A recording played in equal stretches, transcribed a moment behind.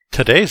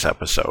Today's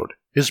episode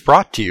is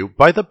brought to you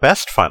by the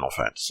best Final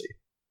Fantasy,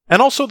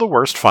 and also the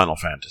worst Final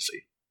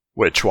Fantasy.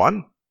 Which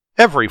one?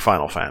 Every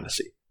Final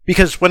Fantasy.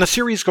 Because when a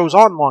series goes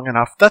on long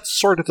enough, that's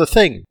sort of the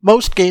thing.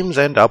 Most games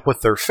end up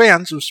with their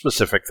fans of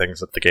specific things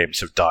that the games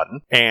have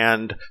done,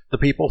 and the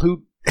people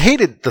who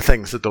hated the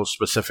things that those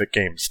specific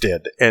games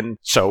did, and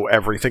so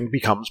everything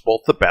becomes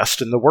both the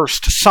best and the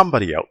worst to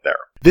somebody out there.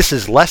 This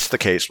is less the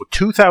case with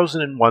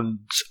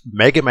 2001's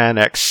Mega Man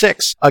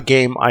X6, a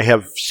game I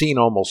have seen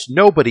almost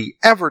nobody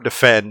ever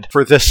defend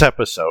for this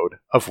episode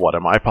of What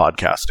Am I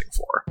Podcasting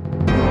For?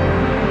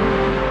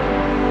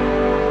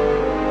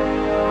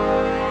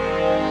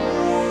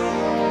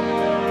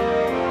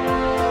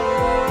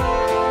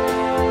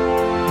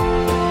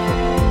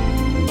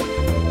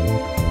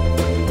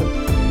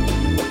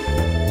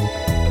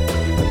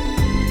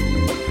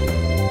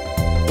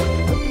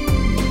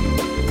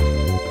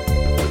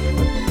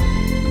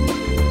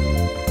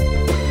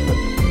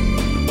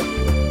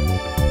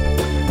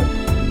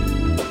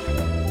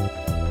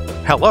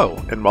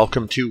 Hello, and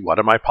welcome to What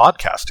Am I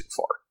Podcasting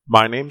For?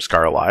 My name's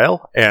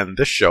Carlisle, and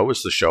this show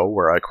is the show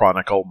where I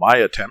chronicle my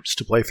attempts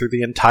to play through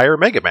the entire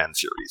Mega Man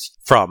series,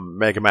 from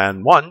Mega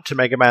Man 1 to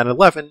Mega Man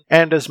 11,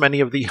 and as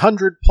many of the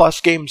 100-plus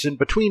games in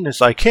between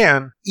as I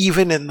can,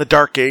 even in the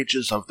dark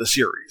ages of the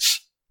series.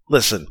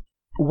 Listen,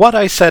 what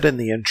I said in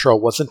the intro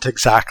wasn't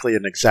exactly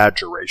an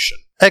exaggeration.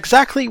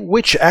 Exactly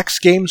which X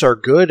games are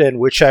good and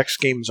which X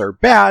games are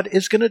bad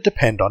is going to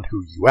depend on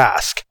who you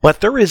ask. But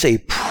there is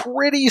a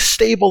pretty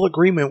stable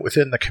agreement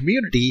within the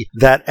community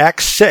that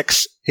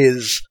X6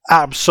 is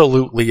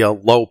absolutely a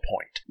low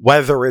point.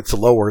 Whether it's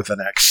lower than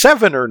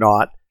X7 or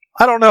not,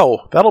 I don't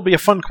know. That'll be a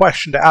fun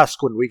question to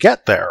ask when we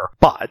get there.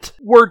 But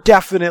we're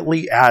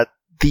definitely at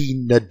the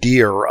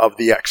nadir of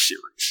the X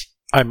series.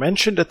 I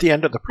mentioned at the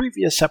end of the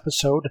previous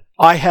episode,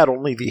 I had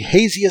only the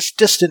haziest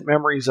distant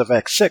memories of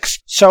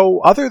X6,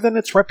 so other than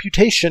its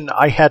reputation,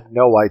 I had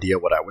no idea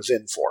what I was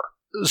in for.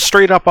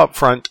 Straight up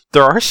front,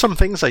 there are some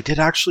things I did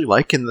actually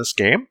like in this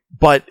game,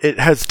 but it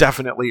has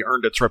definitely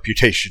earned its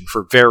reputation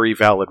for very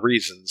valid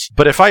reasons.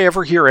 But if I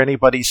ever hear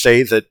anybody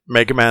say that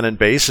Mega Man and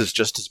Bass is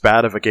just as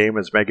bad of a game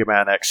as Mega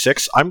Man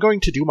X6, I'm going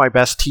to do my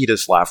best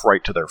Tidus laugh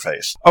right to their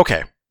face.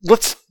 Okay.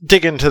 Let's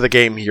dig into the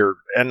game here,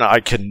 and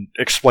I can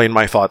explain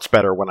my thoughts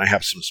better when I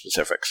have some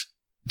specifics.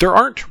 There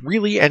aren't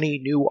really any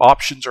new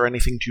options or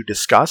anything to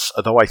discuss,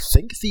 although I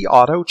think the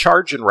auto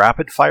charge and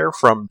rapid fire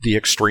from the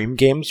Extreme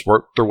games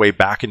worked their way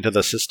back into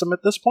the system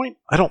at this point.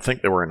 I don't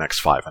think they were in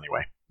X5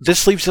 anyway.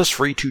 This leaves us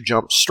free to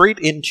jump straight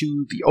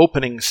into the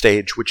opening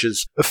stage, which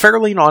is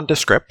fairly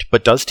nondescript,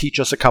 but does teach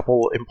us a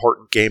couple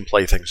important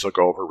gameplay things I'll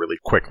go over really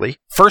quickly.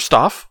 First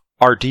off,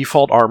 our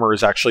default armor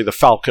is actually the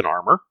Falcon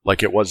armor,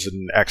 like it was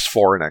in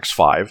X4 and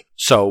X5,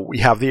 so we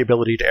have the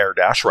ability to air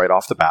dash right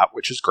off the bat,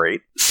 which is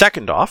great.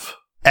 Second off,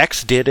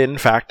 X did in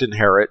fact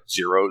inherit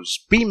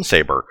Zero's Beam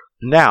Saber.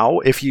 Now,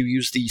 if you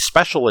use the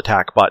special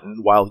attack button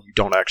while you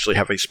don't actually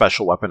have a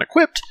special weapon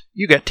equipped,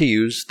 you get to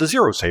use the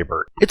Zero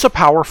Saber. It's a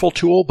powerful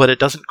tool, but it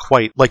doesn't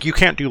quite, you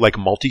can't do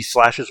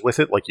multi-slashes with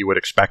it like you would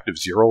expect of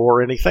Zero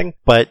or anything,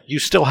 but you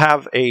still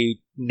have a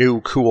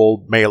new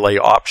cool melee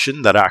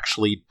option that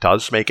actually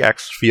does make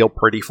X feel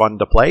pretty fun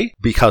to play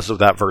because of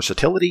that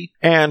versatility.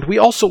 And we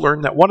also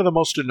learned that one of the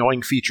most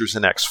annoying features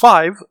in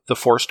X5, the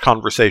forced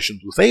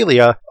conversations with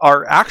Aelia,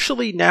 are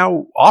actually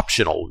now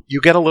optional.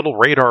 You get a little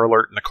radar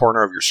alert in the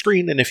corner of your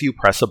screen, and if you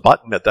press a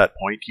button at that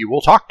point, you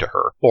will talk to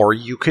her. Or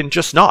you can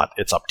just not.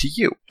 It's up to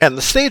you. And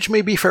the stage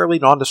may be fairly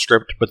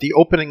nondescript, but the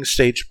opening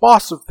stage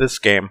boss of this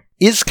game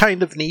is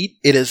kind of neat.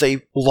 It is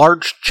a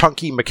large,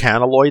 chunky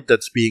mechanoid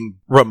that's being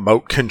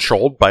remote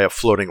controlled by a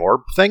floating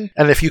orb thing,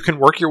 and if you can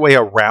work your way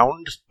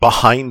around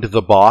behind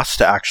the boss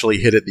to actually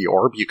hit at the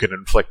orb, you can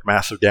inflict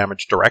massive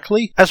damage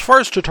directly. As far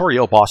as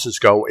tutorial bosses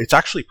go, it's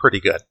actually pretty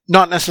good.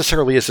 Not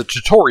necessarily as a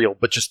tutorial,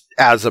 but just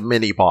as a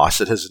mini-boss,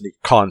 it has a neat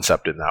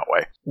concept in that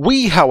way.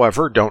 We,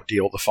 however, don't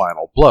deal the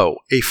final blow.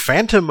 A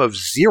Phantom of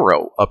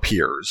Zero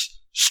appears,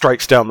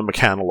 strikes down the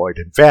mechanoid,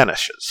 and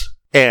vanishes.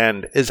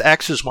 And as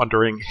X is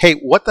wondering, hey,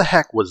 what the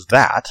heck was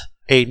that?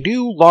 A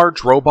new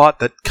large robot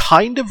that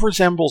kind of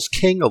resembles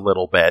King a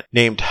little bit,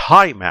 named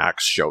Hymax,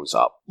 shows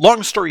up.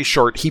 Long story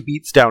short, he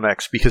beats down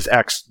X because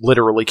X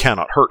literally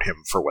cannot hurt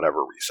him for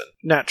whatever reason.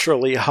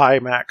 Naturally,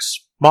 Hymax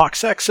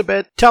mocks X a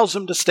bit, tells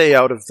him to stay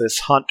out of this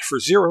hunt for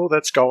Zero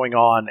that's going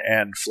on,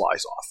 and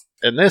flies off.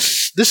 And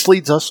this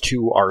leads us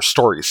to our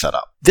story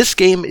setup. This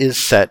game is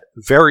set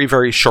very,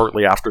 very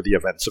shortly after the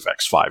events of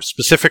X5,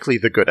 specifically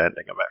the good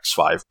ending of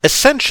X5.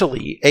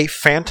 Essentially, a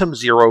Phantom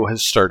Zero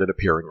has started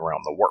appearing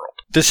around the world.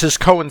 This has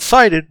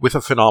coincided with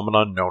a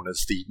phenomenon known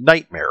as the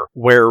Nightmare,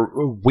 where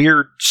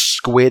weird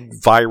squid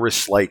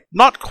virus-like,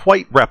 not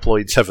quite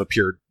Reploids have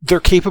appeared. They're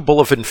capable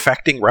of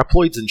infecting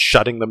Reploids and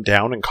shutting them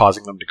down and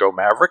causing them to go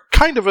maverick.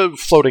 Kind of a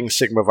floating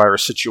Sigma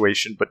virus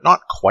situation, but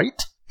not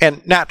quite.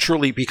 And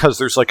naturally, because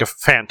there's like a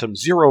Phantom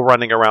Zero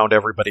running around,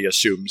 everybody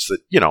assumes that,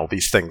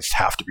 these things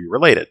have to be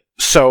related.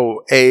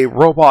 So a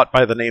robot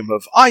by the name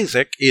of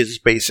Isaac is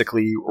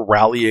basically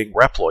rallying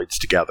Reploids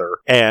together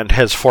and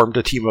has formed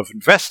a team of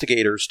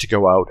investigators to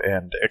go out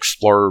and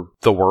explore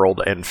the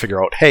world and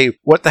figure out, hey,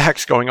 what the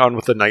heck's going on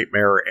with the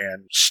Nightmare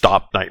and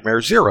stop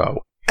Nightmare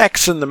Zero.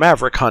 X and the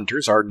Maverick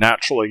Hunters are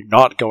naturally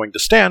not going to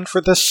stand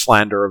for this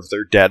slander of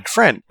their dead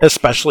friend,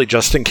 especially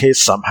just in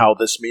case somehow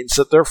this means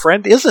that their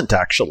friend isn't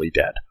actually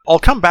dead. I'll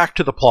come back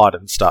to the plot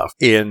and stuff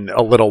in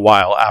a little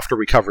while after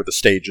we cover the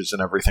stages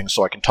and everything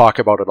so I can talk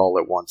about it all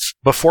at once.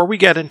 Before we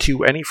get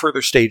into any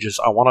further stages,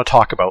 I want to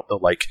talk about the,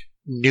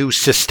 new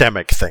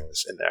systemic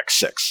things in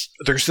X6.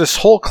 There's this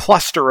whole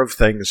cluster of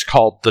things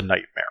called the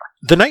Nightmare.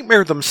 The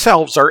Nightmare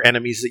themselves are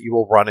enemies that you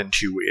will run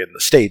into in the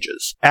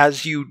stages.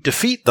 As you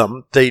defeat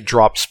them, they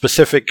drop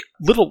specific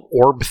little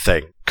orb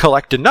thing.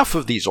 Collect enough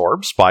of these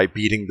orbs by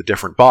beating the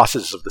different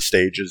bosses of the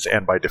stages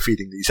and by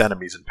defeating these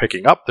enemies and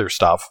picking up their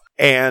stuff,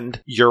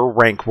 and your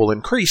rank will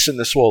increase, and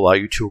this will allow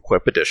you to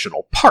equip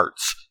additional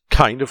parts.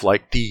 Kind of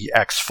like the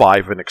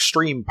X5 and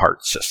Extreme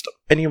parts system.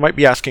 And you might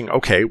be asking,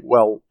 okay,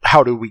 well,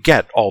 how do we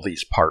get all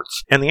these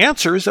parts? And the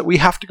answer is that we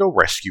have to go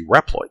rescue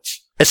Reploids.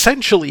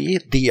 Essentially,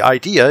 the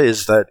idea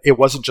is that it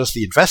wasn't just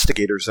the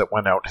investigators that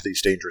went out to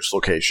these dangerous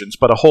locations,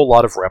 but a whole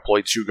lot of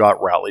Reploids who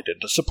got rallied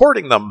into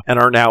supporting them and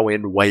are now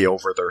in way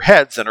over their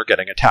heads and are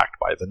getting attacked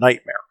by the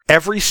Nightmare.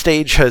 Every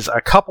stage has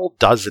a couple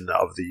dozen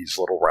of these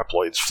little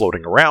Reploids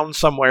floating around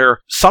somewhere,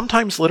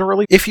 sometimes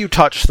literally. If you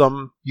touch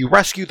them, you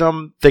rescue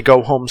them, they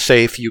go home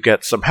safe, you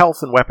get some health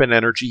and weapon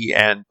energy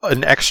and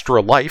an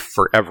extra life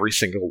for every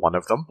single one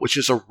of them, which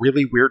is a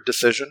really weird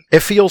decision.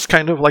 It feels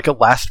kind of like a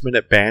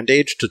last-minute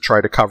band-aid to try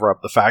to cover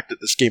up the fact that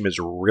this game is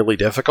really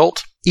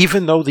difficult,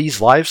 even though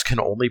these lives can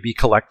only be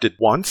collected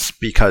once,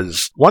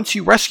 because once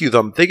you rescue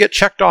them, they get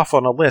checked off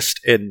on a list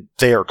and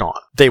they are gone.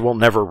 They will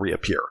never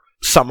reappear.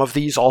 Some of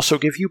these also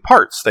give you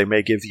parts. They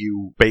may give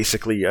you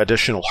basically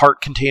additional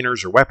heart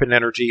containers or weapon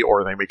energy,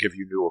 or they may give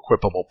you new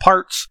equipable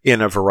parts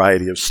in a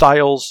variety of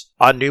styles.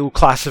 A new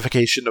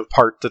classification of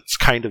part that's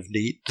kind of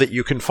neat that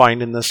you can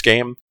find in this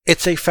game.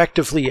 It's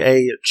effectively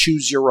a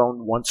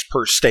choose-your-own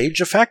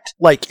once-per-stage effect.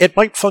 It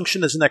might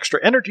function as an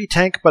extra energy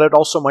tank, but it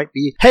also might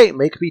be, hey,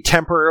 make me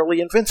temporarily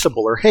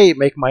invincible, or hey,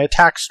 make my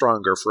attack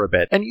stronger for a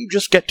bit. And you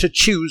just get to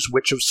choose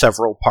which of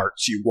several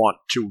parts you want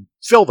to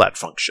fill that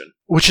function,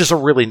 which is a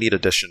really neat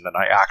addition, and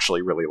I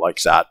actually really like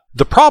that.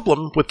 The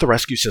problem with the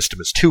rescue system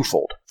is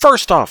twofold.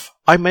 First off,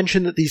 I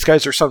mentioned that these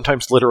guys are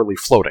sometimes literally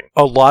floating.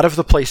 A lot of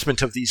the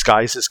placement of these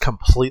guys is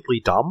completely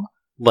dumb,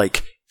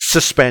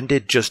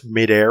 suspended just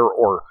midair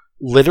or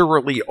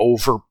literally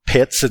over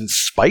pits and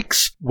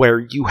spikes,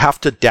 where you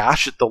have to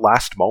dash at the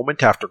last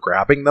moment after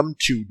grabbing them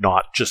to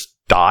not just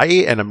die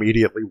and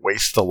immediately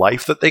waste the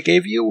life that they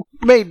gave you,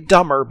 made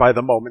dumber by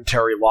the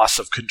momentary loss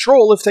of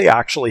control if they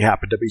actually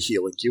happen to be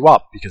healing you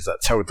up, because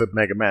that's how the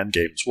Mega Man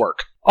games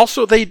work.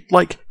 Also, they,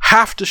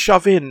 have to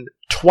shove in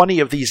 20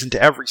 of these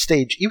into every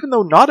stage, even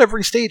though not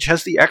every stage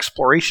has the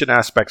exploration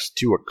aspects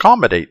to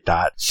accommodate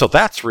that, so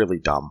that's really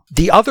dumb.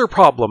 The other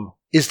problem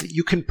is that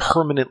you can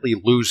permanently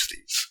lose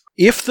these.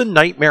 If the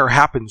Nightmare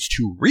happens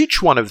to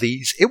reach one of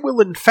these, it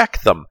will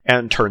infect them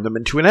and turn them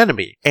into an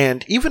enemy.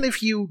 And even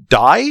if you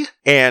die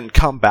and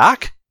come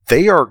back,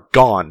 they are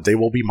gone. They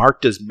will be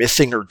marked as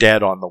missing or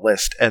dead on the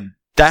list, and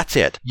that's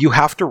it. You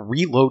have to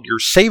reload your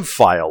save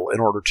file in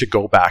order to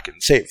go back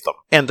and save them.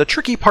 And the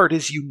tricky part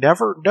is you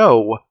never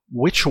know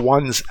which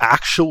ones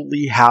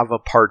actually have a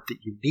part that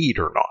you need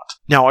or not.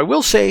 Now, I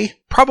will say,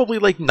 probably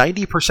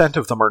 90%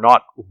 of them are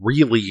not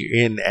really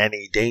in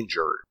any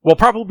danger. Well,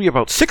 probably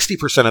about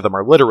 60% of them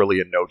are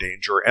literally in no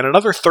danger, and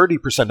another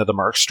 30% of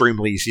them are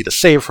extremely easy to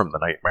save from the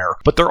Nightmare.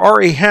 But there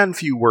are a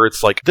handful where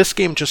it's this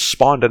game just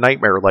spawned a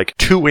Nightmare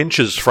 2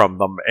 inches from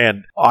them,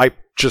 and I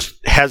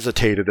just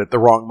hesitated at the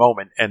wrong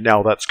moment, and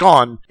now that's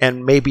gone,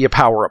 and maybe a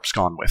power-up's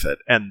gone with it.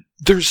 And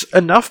there's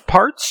enough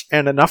parts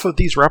and enough of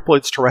these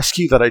Reploids to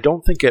rescue that I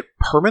don't think it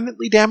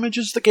permanently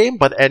damages the game,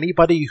 but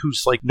anybody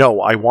who's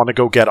no, I want to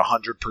go get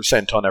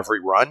 100% on every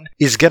run,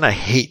 is gonna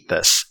hate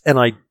this, and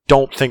I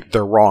don't think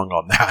they're wrong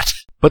on that.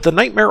 But the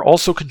Nightmare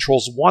also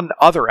controls one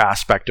other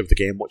aspect of the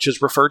game, which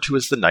is referred to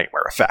as the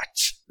Nightmare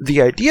effects.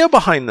 The idea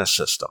behind this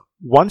system,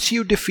 once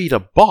you defeat a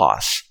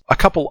boss, a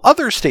couple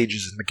other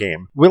stages in the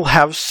game will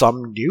have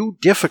some new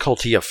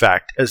difficulty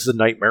effect as the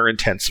Nightmare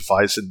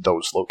intensifies in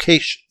those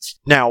locations.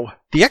 Now,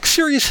 the X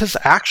series has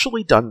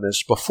actually done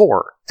this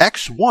before.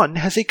 X1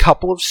 has a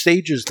couple of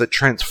stages that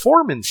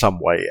transform in some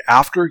way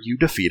after you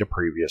defeat a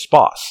previous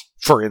boss.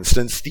 For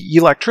instance, the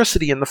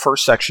electricity in the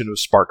first section of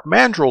Spark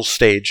Mandrill's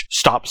stage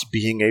stops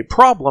being a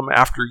problem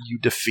after you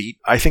defeat,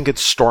 I think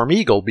it's Storm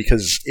Eagle,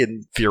 because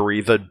in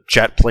theory the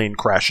jet plane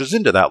crashes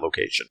into that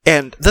location.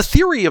 And the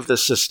theory of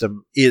this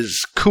system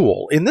is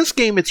cool. In this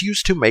game, it's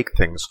used to make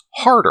things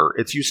harder.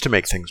 It's used to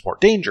make things more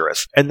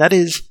dangerous. And that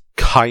is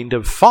kind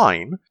of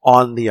fine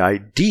on the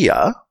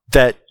idea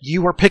that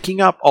you are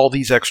picking up all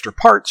these extra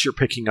parts, you're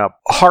picking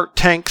up heart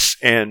tanks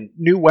and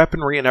new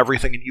weaponry and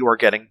everything, and you are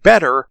getting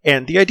better,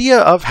 and the idea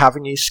of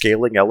having a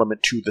scaling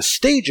element to the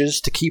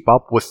stages to keep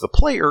up with the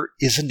player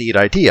is a neat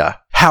idea.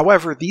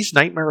 However, these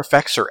nightmare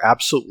effects are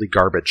absolutely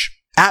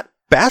garbage. At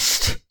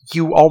best,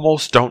 you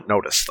almost don't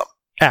notice them.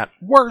 At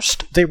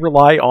worst, they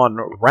rely on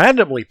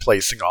randomly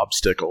placing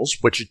obstacles,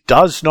 which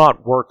does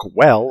not work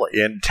well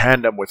in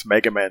tandem with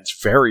Mega Man's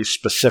very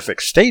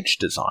specific stage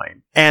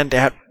design. And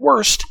at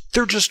worst,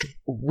 they're just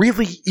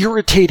really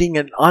irritating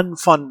and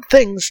unfun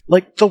things,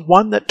 like the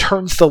one that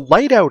turns the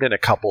light out in a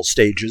couple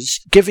stages,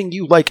 giving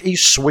you like a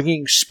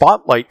swinging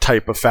spotlight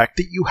type effect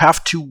that you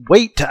have to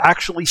wait to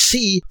actually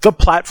see the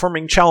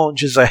platforming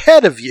challenges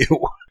ahead of you.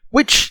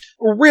 Which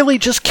really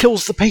just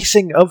kills the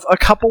pacing of a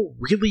couple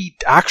really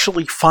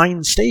actually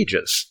fine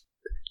stages.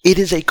 It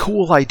is a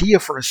cool idea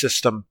for a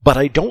system, but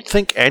I don't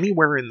think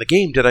anywhere in the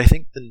game did I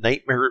think the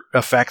nightmare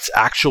effects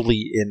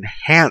actually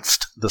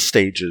enhanced the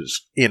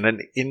stages in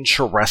an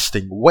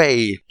interesting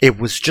way. It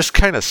was just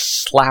kind of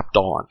slapped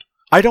on.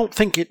 I don't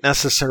think it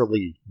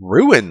necessarily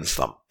ruins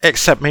them,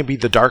 except maybe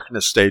the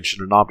Darkness stage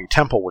in Anami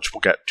Temple, which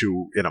we'll get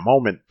to in a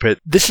moment. But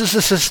this is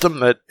a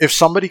system that if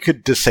somebody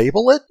could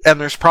disable it,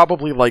 and there's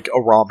probably like a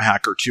ROM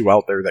hack or two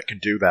out there that can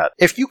do that,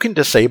 if you can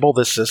disable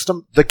this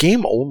system, the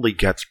game only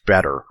gets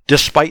better,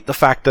 despite the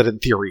fact that in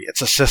theory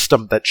it's a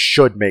system that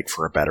should make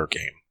for a better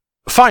game.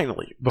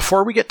 Finally,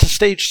 before we get to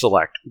stage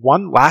select,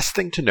 one last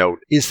thing to note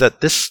is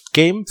that this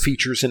game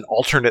features an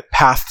alternate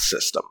path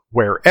system,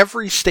 where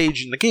every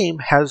stage in the game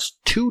has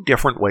 2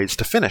 different ways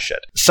to finish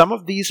it. Some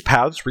of these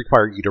paths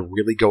require you to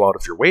really go out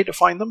of your way to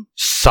find them.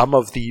 Some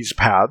of these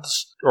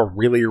paths are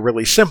really,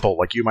 really simple,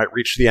 like you might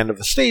reach the end of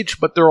the stage,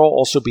 but there will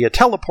also be a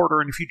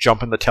teleporter, and if you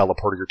jump in the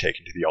teleporter, you're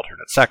taken to the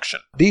alternate section.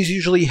 These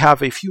usually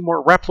have a few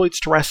more Reploids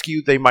to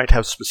rescue. They might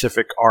have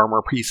specific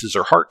armor pieces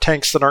or heart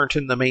tanks that aren't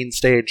in the main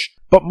stage.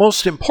 But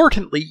most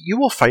importantly, you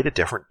will fight a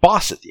different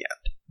boss at the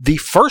end. The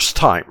first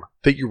time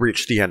that you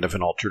reach the end of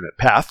an alternate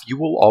path, you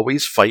will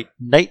always fight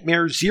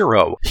Nightmare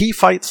Zero. He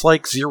fights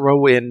like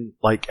Zero in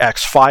like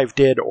X5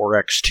 did or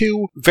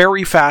X2.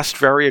 Very fast,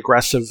 very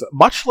aggressive,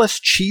 much less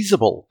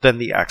cheesable than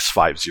the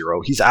X5 Zero.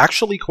 He's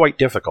actually quite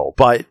difficult,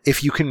 but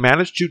if you can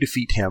manage to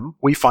defeat him,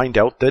 we find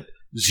out that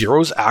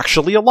Zero's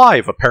actually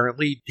alive.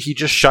 Apparently, he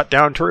just shut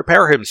down to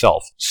repair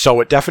himself.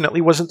 So it definitely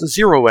wasn't the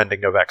Zero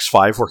ending of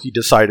X5 where he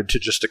decided to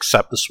just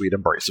accept the sweet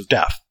embrace of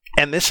death.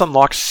 And this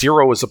unlocks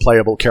Zero as a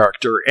playable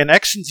character, and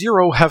X and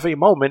Zero have a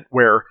moment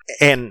where,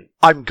 and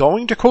I'm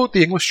going to quote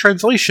the English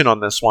translation on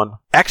this one,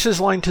 X's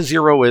line to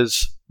Zero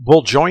is,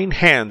 "We'll join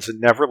hands and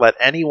never let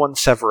anyone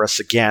sever us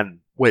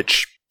again,"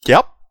 which,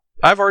 yep,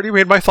 I've already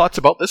made my thoughts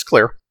about this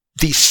clear.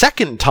 The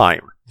second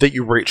time that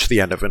you reach the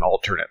end of an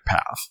alternate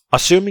path,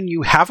 assuming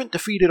you haven't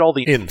defeated all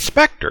the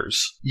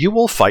inspectors, you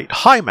will fight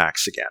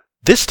Hymax again.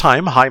 This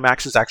time,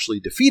 Hymax is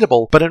actually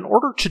defeatable, but in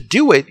order to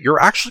do it,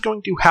 you're actually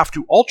going to have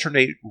to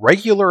alternate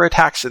regular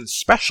attacks and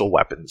special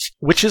weapons,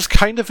 which is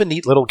kind of a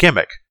neat little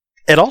gimmick.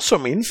 It also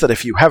means that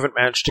if you haven't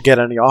managed to get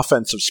any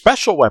offensive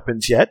special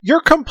weapons yet,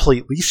 you're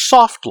completely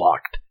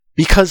soft-locked.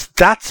 Because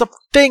that's a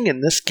thing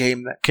in this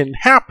game that can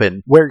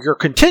happen, where your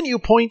continue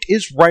point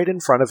is right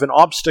in front of an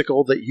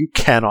obstacle that you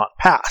cannot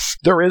pass.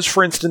 There is,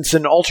 for instance,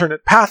 an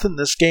alternate path in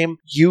this game.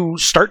 You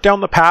start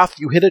down the path,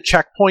 you hit a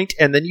checkpoint,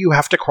 and then you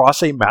have to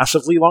cross a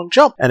massively long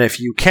jump. And if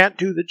you can't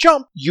do the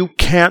jump, you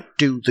can't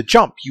do the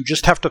jump. You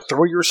just have to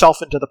throw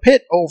yourself into the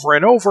pit over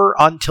and over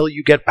until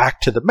you get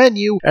back to the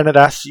menu, and it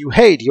asks you,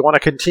 hey, do you want to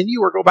continue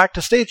or go back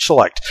to stage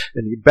select?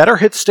 And you better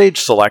hit stage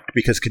select,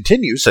 because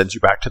continue sends you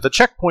back to the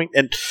checkpoint,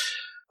 and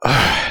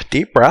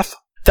deep breath.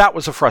 That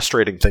was a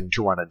frustrating thing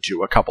to run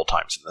into a couple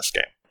times in this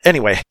game.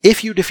 Anyway,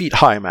 if you defeat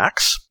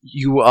Hymax,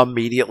 you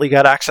immediately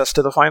get access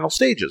to the final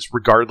stages,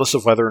 regardless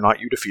of whether or not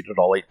you defeated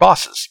all 8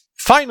 bosses.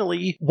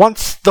 Finally,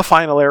 once the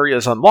final area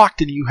is unlocked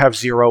and you have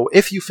Zero,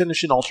 if you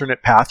finish an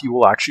alternate path, you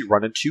will actually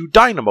run into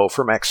Dynamo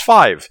from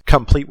X5,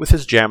 complete with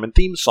his jam and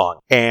theme song.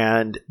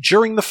 And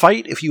during the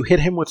fight, if you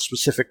hit him with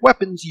specific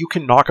weapons, you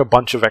can knock a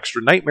bunch of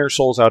extra Nightmare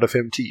Souls out of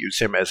him to use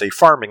him as a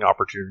farming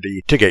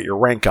opportunity to get your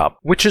rank up,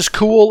 which is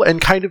cool and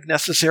kind of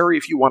necessary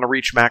if you want to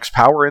reach max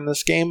power in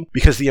this game,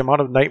 because the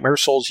amount of Nightmare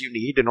Souls you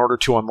need in order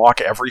to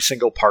unlock every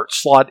single part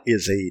slot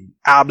is an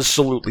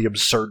absolutely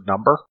absurd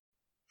number.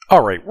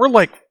 Alright, we're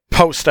like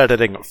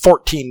post-editing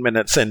 14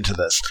 minutes into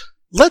this.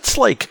 Let's,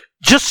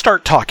 just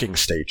start talking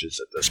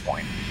stages at this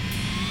point.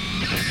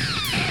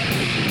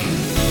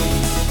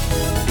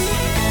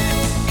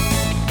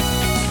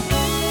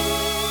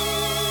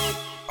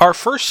 Our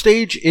first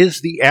stage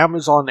is the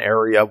Amazon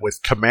area with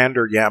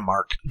Commander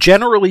Yammark.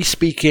 Generally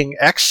speaking,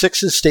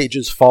 X6's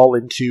stages fall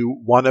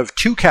into one of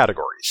 2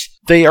 categories.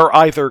 They are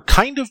either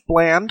kind of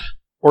bland,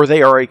 or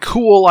they are a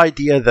cool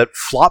idea that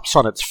flops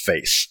on its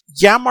face.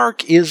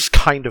 Yammark is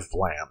kind of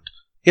bland.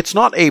 It's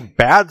not a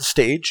bad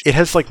stage. It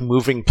has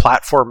moving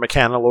platform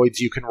mechanoids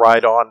you can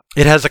ride on.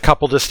 It has a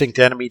couple distinct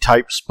enemy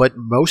types, but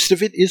most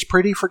of it is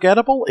pretty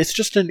forgettable. It's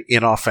just an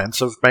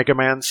inoffensive Mega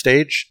Man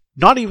stage.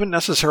 Not even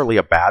necessarily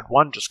a bad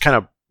one, just kind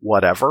of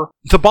whatever.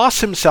 The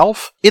boss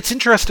himself, it's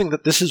interesting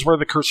that this is where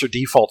the cursor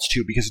defaults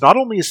to, because not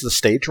only is the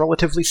stage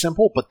relatively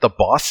simple, but the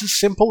boss is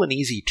simple and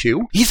easy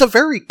too. He's a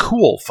very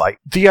cool fight.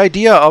 The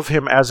idea of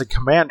him as a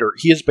commander,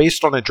 he is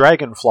based on a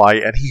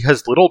dragonfly, and he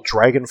has little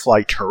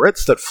dragonfly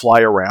turrets that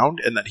fly around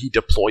and that he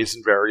deploys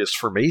in various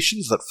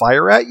formations that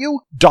fire at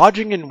you.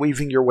 Dodging and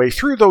weaving your way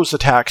through those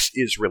attacks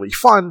is really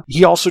fun.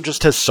 He also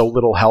just has so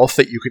little health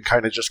that you can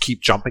kind of just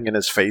keep jumping in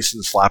his face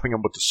and slapping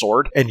him with the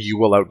sword, and you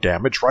will out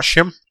damage rush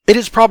him. It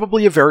is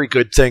probably a very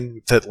good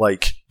thing that,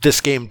 like,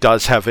 this game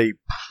does have a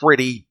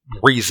pretty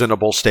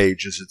reasonable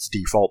stage as its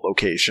default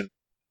location.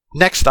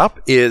 Next up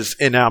is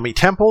Inami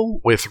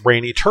Temple with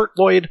Rainy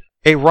Turtloid,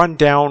 a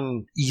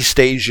rundown East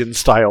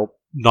Asian-style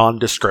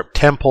nondescript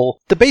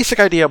temple. The basic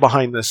idea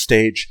behind this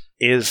stage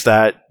is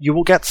that you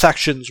will get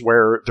sections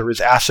where there is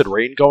acid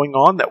rain going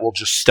on that will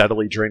just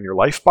steadily drain your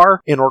life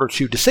bar. In order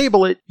to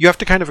disable it, you have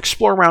to kind of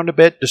explore around a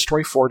bit,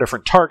 destroy 4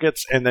 different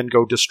targets, and then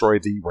go destroy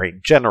the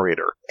rain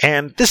generator.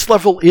 And this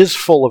level is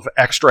full of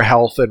extra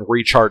health and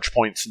recharge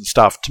points and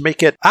stuff to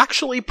make it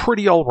actually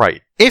pretty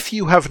alright. If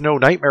you have no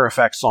nightmare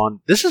effects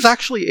on, this is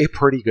actually a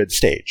pretty good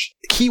stage.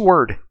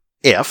 Keyword,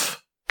 if.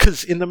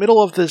 Because in the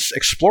middle of this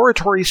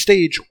exploratory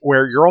stage,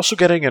 where you're also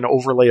getting an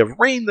overlay of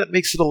rain that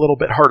makes it a little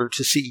bit harder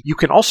to see, you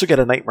can also get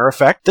a nightmare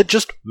effect that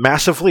just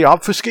massively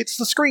obfuscates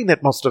the screen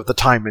at most of the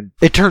time, and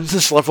it turns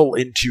this level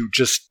into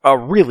just a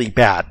really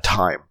bad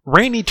time.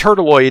 Rainy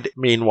Turtloid,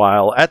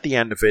 meanwhile, at the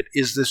end of it,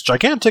 is this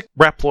gigantic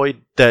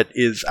Reploid that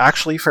is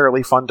actually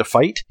fairly fun to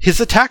fight.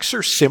 His attacks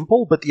are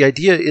simple, but the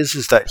idea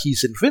is that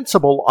he's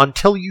invincible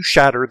until you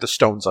shatter the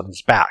stones on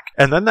his back.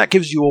 And then that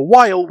gives you a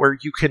while where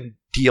you can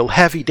deal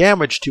heavy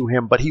damage to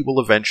him, but he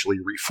will eventually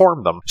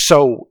reform them.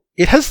 So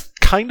it has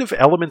kind of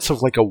elements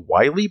of like a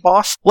wily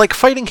boss. Like,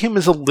 fighting him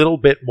is a little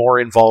bit more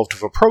involved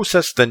of a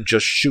process than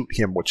just shoot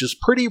him, which is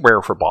pretty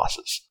rare for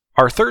bosses.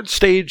 Our third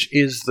stage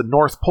is the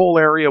North Pole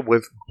area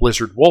with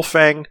Blizzard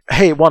Wolfang.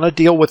 Hey, want to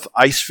deal with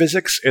ice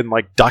physics and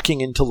like ducking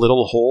into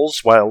little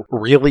holes while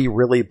really,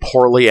 really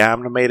poorly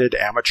animated,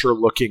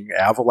 amateur-looking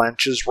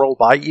avalanches roll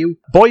by you?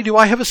 Boy, do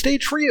I have a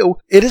stage for you!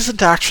 It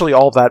isn't actually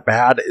all that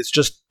bad, it's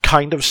just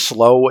kind of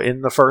slow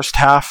in the first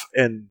half,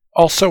 and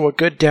also a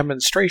good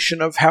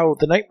demonstration of how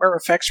the nightmare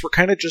effects were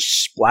kind of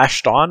just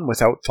splashed on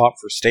without thought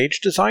for stage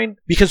design,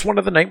 because one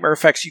of the nightmare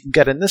effects you can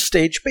get in this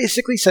stage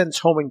basically sends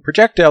homing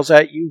projectiles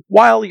at you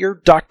while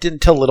you're ducked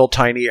into little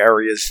tiny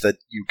areas that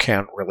you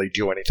can't really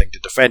do anything to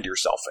defend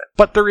yourself in.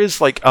 But there is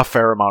like a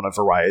fair amount of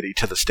variety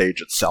to the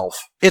stage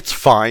itself. It's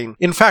fine.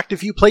 In fact,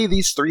 if you play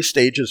these 3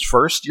 stages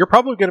first, you're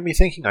probably going to be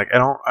thinking, like,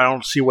 I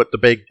don't see what the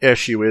big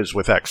issue is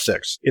with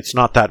X6. It's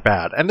not that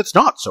bad, and it's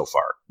not so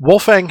far.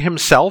 Wolfang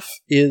himself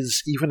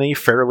is even a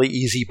fairly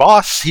easy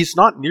boss. He's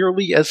not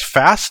nearly as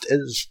fast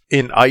as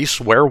an Ice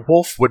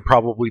Werewolf would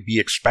probably be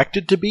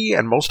expected to be,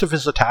 and most of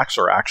his attacks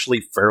are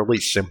actually fairly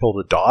simple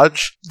to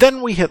dodge.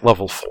 Then we hit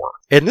level 4,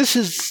 and this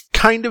is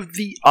kind of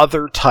the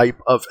other type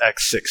of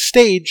X6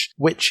 stage,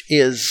 which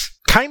is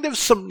kind of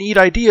some neat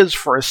ideas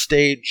for a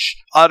stage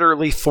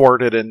utterly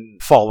thwarted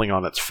and falling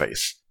on its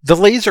face. The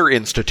Laser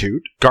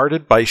Institute,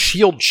 guarded by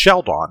Shield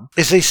Sheldon,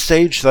 is a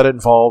stage that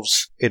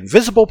involves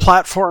invisible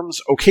platforms,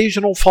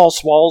 occasional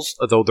false walls,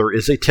 though there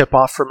is a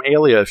tip-off from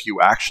Aelia if you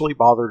actually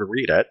bother to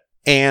read it,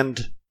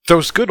 and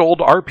those good old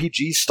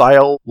RPG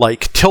style,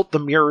 like tilt the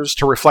mirrors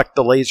to reflect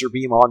the laser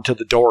beam onto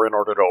the door in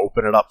order to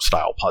open it up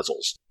style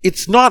puzzles.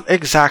 It's not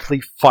exactly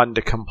fun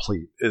to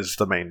complete, is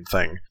the main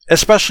thing.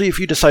 Especially if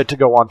you decide to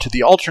go on to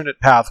the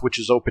alternate path, which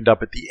is opened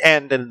up at the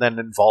end and then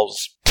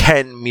involves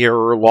 10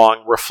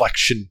 mirror-long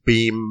reflection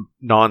beam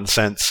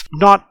nonsense.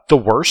 Not the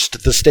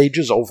worst. The stage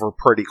is over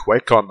pretty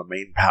quick on the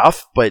main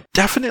path, but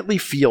definitely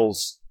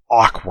feels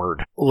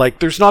awkward. Like,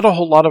 there's not a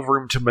whole lot of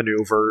room to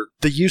maneuver.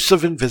 The use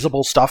of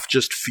invisible stuff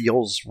just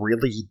feels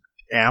really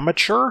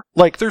amateur.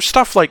 Like, there's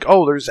stuff like,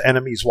 oh, there's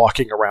enemies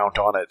walking around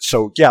on it,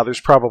 so yeah, there's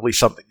probably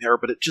something there,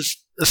 but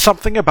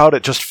something about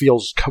it just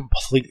feels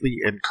completely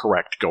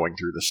incorrect going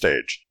through the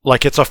stage.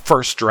 Like it's a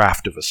first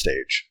draft of a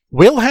stage.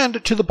 We'll hand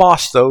it to the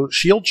boss, though.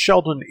 Shield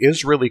Sheldon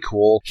is really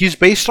cool. He's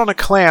based on a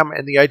clam,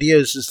 and the idea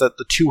is that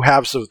the 2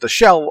 halves of the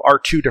shell are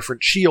 2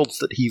 different shields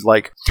that he,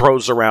 like,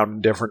 throws around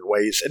in different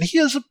ways, and he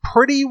has a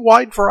pretty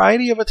wide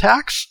variety of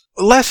attacks.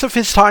 Less of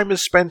his time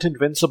is spent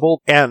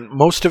invincible, and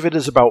most of it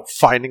is about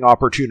finding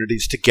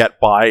opportunities to get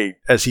by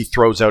as he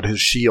throws out his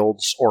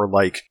shields, or,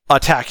 like,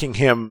 attacking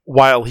him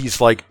while he's,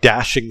 like,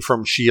 dashing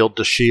from shield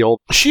to shield.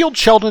 Shield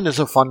Sheldon is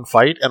a fun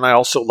fight, and I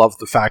also love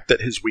the fact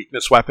that his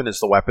weakness weapon is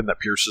the weapon that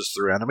pierces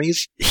through enemies.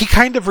 He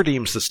kind of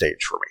redeems the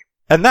stage for me.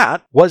 And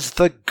that was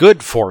the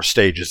good 4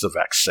 stages of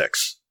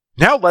X6.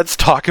 Now let's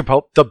talk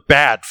about the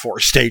bad 4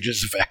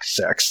 stages of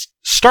X6,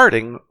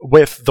 starting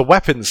with the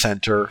Weapon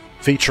Center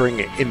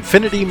featuring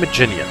Infinity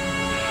Maginian.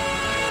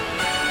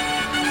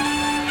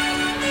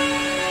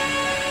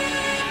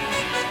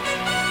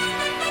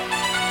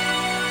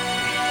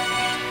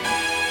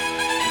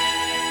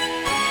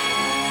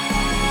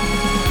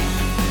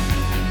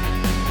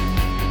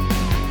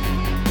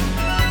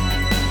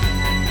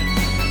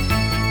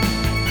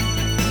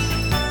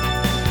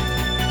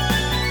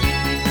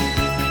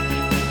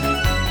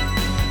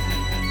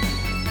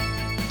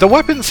 The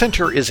Weapon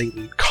Center is a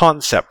neat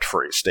concept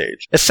for a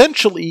stage.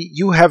 Essentially,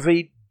 you have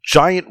a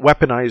giant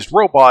weaponized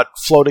robot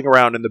floating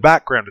around in the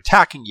background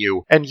attacking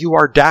you, and you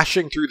are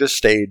dashing through the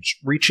stage,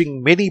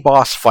 reaching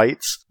mini-boss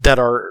fights that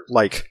are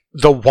like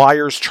the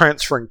wires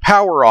transferring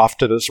power off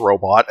to this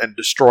robot and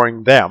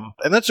destroying them.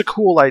 And that's a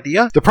cool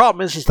idea. The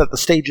problem is that the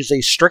stage is a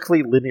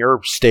strictly linear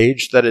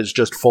stage that is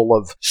just full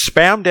of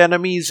spammed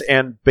enemies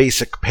and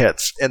basic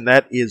pits, and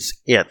that is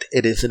it.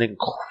 It is an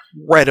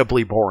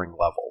incredibly boring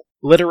level.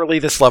 Literally,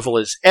 this level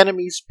is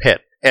enemies,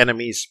 pit,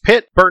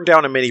 burn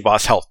down a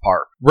mini-boss health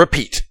bar.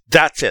 Repeat.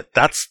 That's it.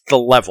 That's the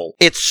level.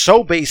 It's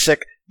so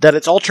basic that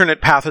its alternate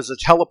path is a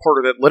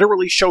teleporter that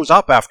literally shows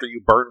up after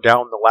you burn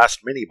down the last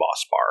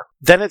mini-boss bar.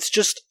 Then it's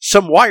just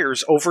some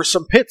wires over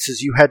some pits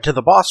as you head to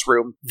the boss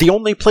room. The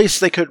only place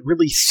they could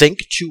really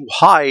think to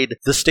hide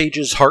the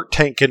stage's heart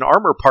tank and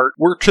armor part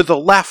were to the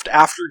left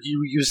after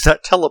you use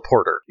that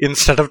teleporter,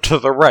 instead of to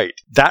the right.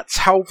 That's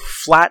how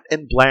flat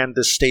and bland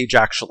this stage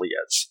actually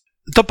is.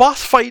 The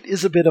boss fight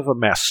is a bit of a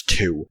mess,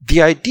 too.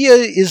 The idea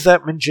is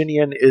that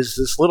Manginian is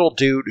this little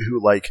dude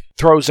who,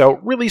 throws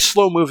out really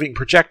slow-moving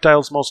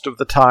projectiles most of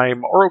the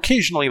time, or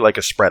occasionally,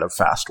 a spread of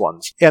fast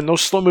ones. And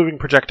those slow-moving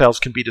projectiles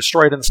can be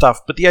destroyed and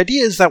stuff, but the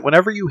idea is that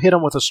whenever you hit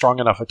him with a strong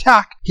enough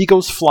attack, he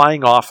goes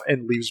flying off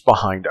and leaves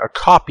behind a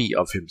copy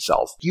of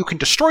himself. You can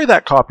destroy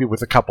that copy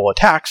with a couple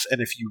attacks,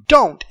 and if you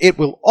don't, it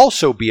will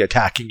also be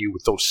attacking you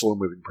with those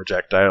slow-moving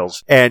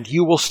projectiles, and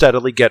you will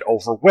steadily get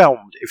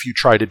overwhelmed if you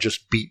try to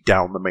just beat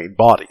down the main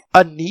body.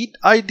 A neat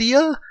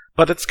idea,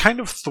 but it's kind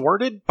of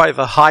thwarted by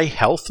the high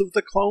health of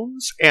the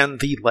clones and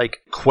the,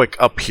 quick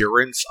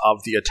appearance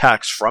of the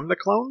attacks from the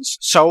clones.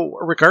 So,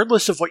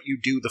 regardless of what you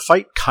do, the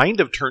fight kind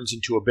of turns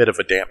into a bit of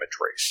a damage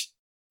race.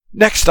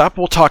 Next up,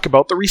 we'll talk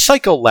about the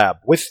Recycle Lab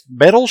with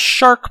Metal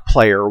Shark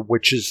Player,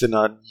 which is an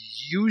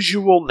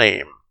unusual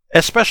name,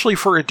 especially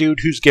for a dude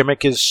whose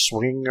gimmick is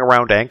swinging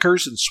around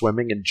anchors and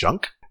swimming in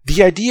junk.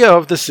 The idea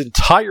of this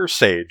entire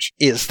stage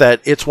is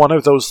that it's one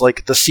of those,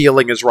 the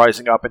ceiling is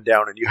rising up and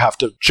down and you have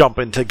to jump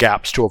into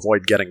gaps to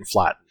avoid getting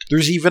flattened.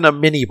 There's even a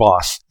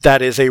mini-boss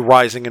that is a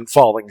rising and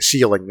falling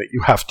ceiling that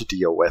you have to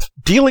deal with.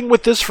 Dealing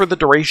with this for the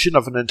duration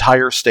of an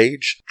entire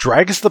stage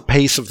drags the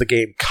pace of the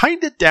game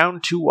kinda down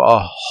to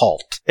a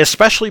halt,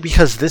 especially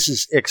because this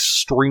is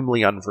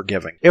extremely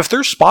unforgiving. If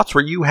there's spots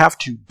where you have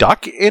to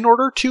duck in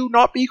order to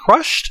not be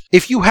crushed,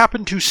 if you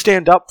happen to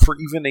stand up for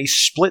even a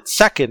split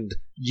second,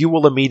 you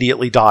will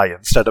immediately die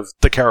instead of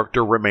the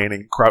character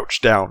remaining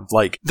crouched down.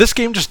 This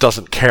game just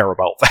doesn't care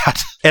about that.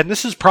 And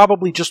this is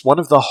probably just one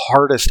of the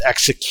hardest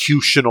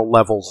executional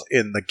levels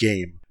in the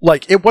game.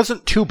 It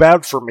wasn't too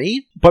bad for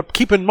me, but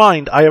keep in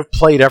mind, I have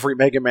played every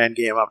Mega Man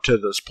game up to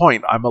this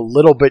point. I'm a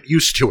little bit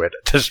used to it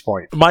at this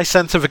point. My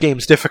sense of a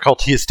game's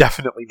difficulty is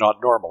definitely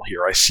not normal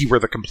here. I see where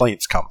the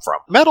complaints come from.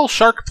 Metal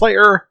Shark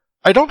Player,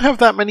 I don't have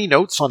that many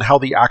notes on how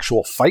the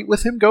actual fight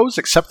with him goes,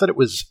 except that it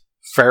was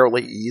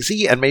fairly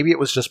easy, and maybe it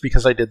was just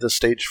because I did this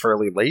stage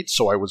fairly late,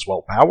 so I was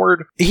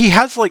well-powered. He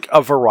has,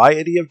 a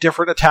variety of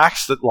different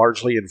attacks that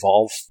largely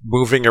involve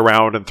moving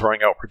around and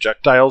throwing out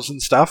projectiles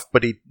and stuff,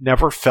 but he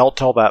never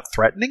felt all that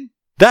threatening.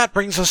 That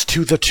brings us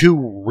to the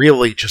two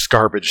really just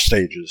garbage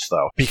stages,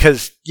 though.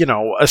 Because,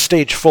 a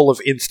stage full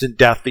of instant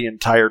death the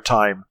entire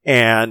time,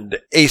 and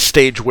a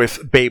stage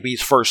with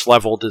Baby's first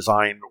level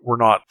design were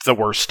not the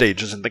worst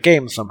stages in the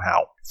game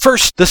somehow.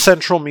 First, the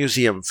Central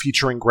Museum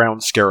featuring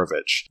Ground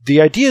Scaravage.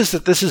 The idea is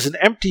that this is an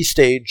empty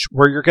stage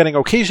where you're getting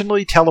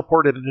occasionally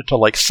teleported into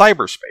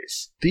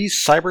cyberspace.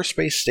 These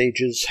cyberspace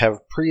stages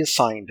have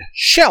pre-assigned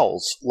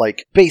shells,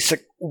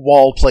 basic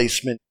wall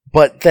placement,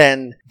 but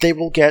then they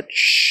will get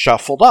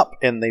shuffled up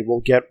and they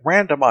will get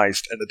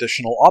randomized, and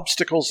additional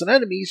obstacles and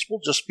enemies will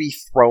just be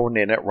thrown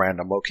in at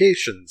random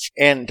locations.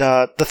 And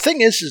the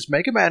thing is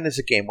Mega Man is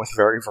a game with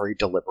very, very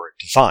deliberate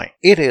design.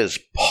 It is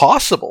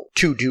possible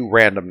to do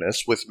randomness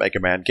with Mega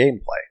Man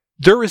gameplay.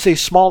 There is a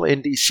small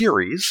indie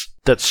series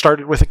that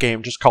started with a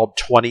game just called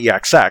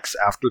 20XX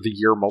after the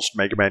year most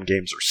Mega Man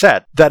games are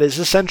set, that is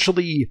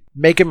essentially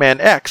Mega Man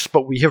X,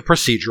 but we have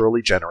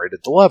procedurally generated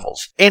the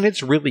levels. And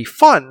it's really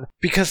fun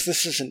because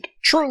this isn't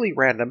truly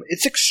random,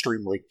 it's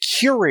extremely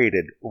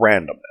curated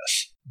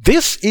randomness.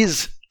 This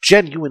is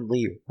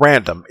genuinely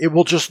random. It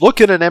will just look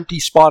at an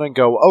empty spot and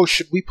go, oh,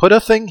 should we put a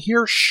thing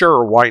here?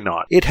 Sure, why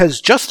not? It has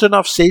just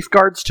enough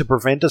safeguards to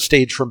prevent a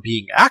stage from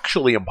being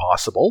actually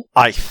impossible,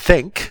 I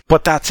think,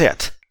 but that's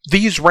it.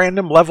 These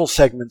random level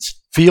segments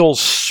feel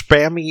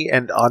spammy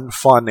and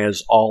unfun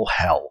as all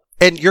hell.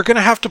 And you're going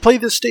to have to play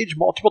this stage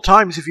multiple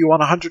times if you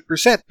want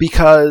 100%,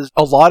 because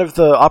a lot of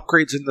the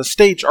upgrades in the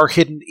stage are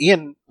hidden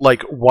in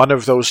one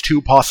of those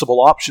two possible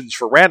options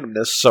for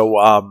randomness,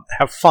 so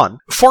have fun.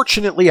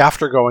 Fortunately,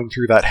 after going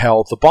through that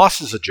hell, the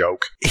boss is a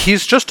joke.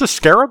 He's just a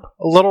scarab,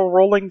 a little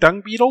rolling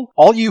dung beetle.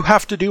 All you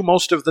have to do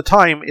most of the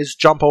time is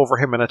jump over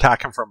him and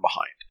attack him from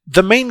behind.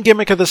 The main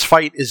gimmick of this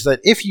fight is that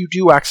if you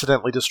do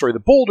accidentally destroy the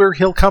boulder,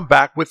 he'll come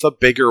back with a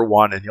bigger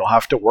one, and you'll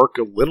have to work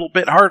a little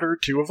bit harder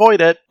to avoid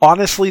it.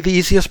 Honestly, the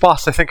easiest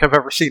boss I think I've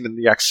ever seen in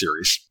the X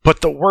series.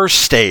 But the worst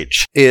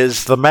stage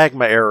is the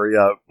magma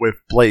area with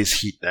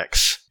Blaze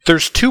Heatniks.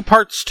 There's two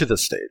parts to the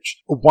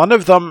stage. One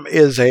of them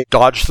is a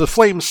dodge the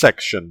flames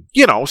section.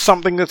 You know,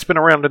 something that's been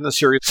around in the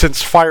series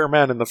since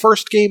Fireman in the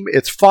first game.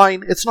 It's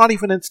fine. It's not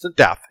even instant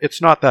death.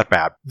 It's not that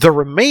bad. The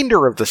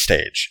remainder of the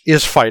stage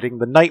is fighting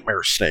the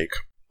Nightmare Snake,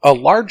 a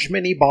large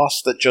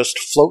mini-boss that just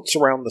floats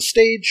around the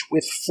stage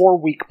with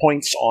 4 weak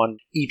points on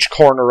each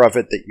corner of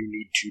it that you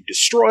need to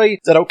destroy,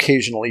 that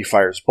occasionally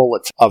fires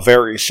bullets. A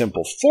very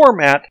simple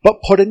format,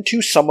 but put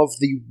into some of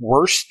the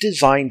worst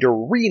designed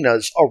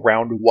arenas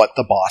around what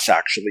the boss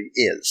actually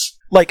is.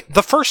 Like,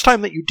 the first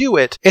time that you do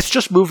it, it's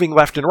just moving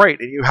left and right,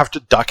 and you have to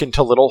duck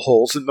into little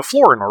holes in the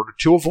floor in order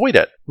to avoid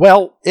it.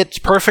 Well, it's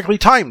perfectly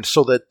timed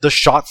so that the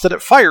shots that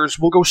it fires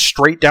will go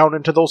straight down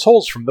into those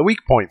holes from the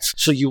weak points,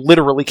 so you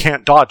literally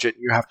can't dodge it,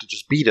 and you have to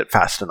just beat it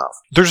fast enough.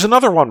 There's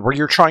another one where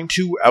you're trying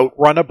to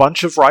outrun a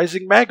bunch of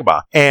rising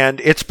magma, and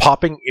it's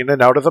popping in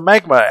and out of the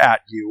magma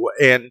at you,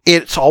 and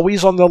it's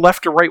always on the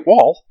left or right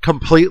wall,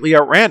 completely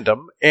at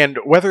random, and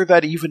whether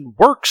that even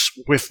works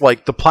with,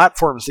 like, the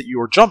platforms that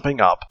you are jumping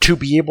up to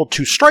be able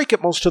to strike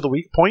at most of the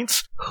weak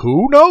points,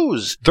 who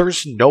knows?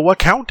 There's no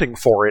accounting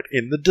for it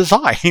in the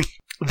design.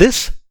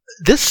 This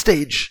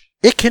stage,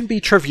 it can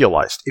be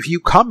trivialized. If you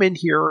come in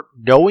here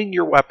knowing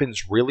your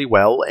weapons really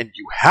well and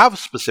you have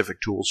specific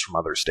tools from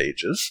other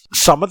stages,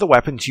 some of the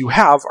weapons you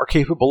have are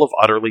capable of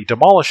utterly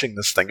demolishing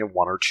this thing in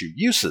 1 or 2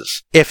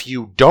 uses. If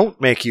you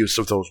don't make use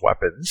of those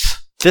weapons,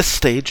 this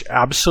stage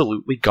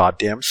absolutely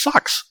goddamn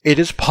sucks. It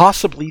is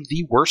possibly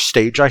the worst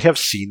stage I have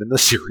seen in the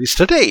series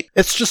to date.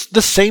 It's just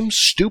the same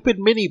stupid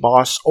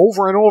mini-boss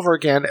over and over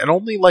again, and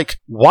only like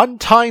one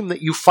time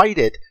that you fight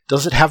it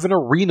does it have an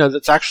arena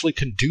that's actually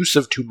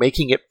conducive to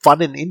making it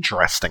fun and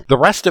interesting. The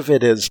rest of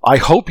it is, I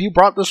hope you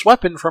brought this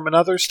weapon from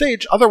another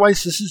stage,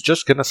 otherwise this is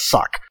just gonna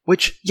suck.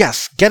 Which,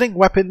 yes, getting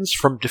weapons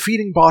from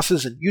defeating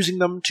bosses and using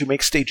them to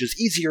make stages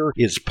easier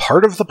is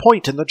part of the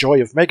point and the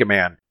joy of Mega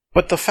Man.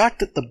 But the fact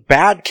that the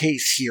bad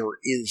case here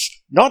is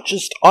not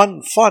just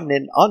unfun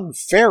and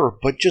unfair,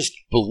 but just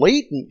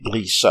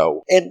blatantly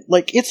so. And,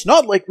 like, it's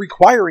not like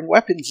requiring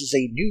weapons is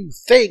a new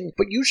thing,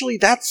 but usually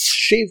that's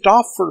shaved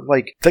off for,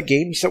 like, the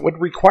games that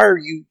would require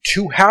you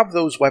to have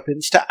those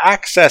weapons to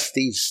access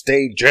these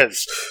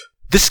stages.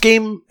 This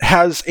game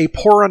has a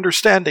poor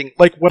understanding,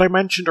 like what I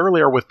mentioned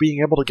earlier with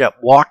being able to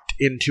get locked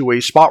into a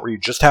spot where you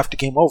just have to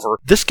game over.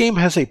 This game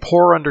has a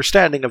poor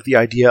understanding of the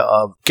idea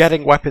of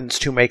getting weapons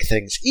to make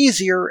things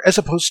easier, as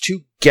opposed to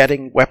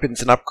getting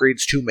weapons and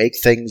upgrades to make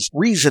things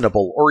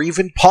reasonable, or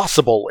even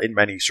possible in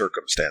many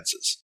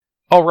circumstances.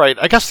 Alright,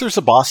 I guess there's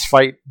a boss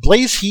fight.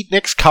 Blaze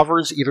Heatnix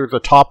covers either the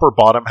top or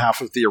bottom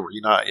half of the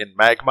arena in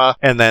magma,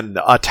 and then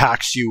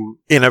attacks you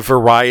in a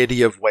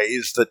variety of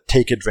ways that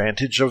take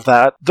advantage of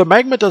that. The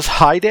magma does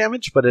high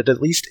damage, but it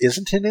at least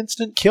isn't an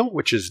instant kill,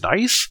 which is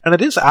nice, and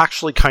it is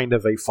actually kind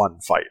of a fun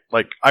fight.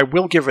 Like, I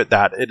will give it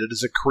that. It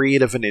is a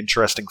creative and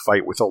interesting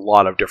fight with a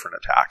lot of different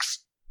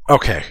attacks.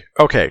 Okay.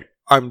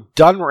 I'm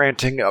done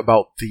ranting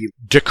about the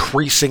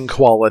decreasing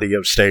quality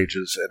of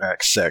stages in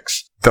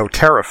X6, though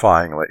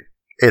terrifyingly,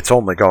 it's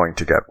only going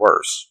to get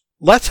worse.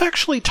 Let's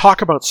actually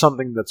talk about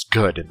something that's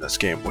good in this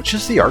game, which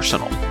is the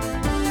arsenal.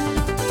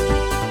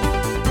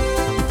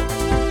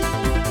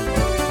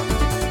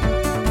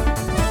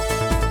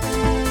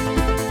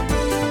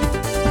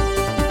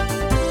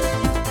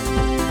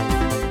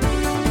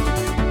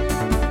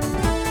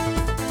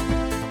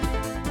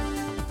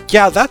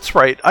 Yeah, that's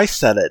right, I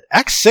said it.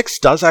 X6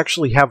 does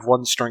actually have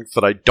one strength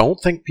that I don't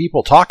think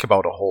people talk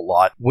about a whole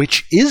lot,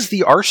 which is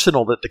the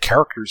arsenal that the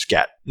characters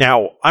get.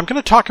 Now, I'm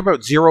going to talk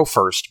about Zero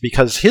first,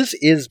 because his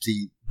is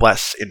the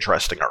less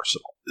interesting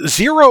arsenal.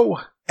 Zero,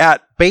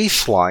 at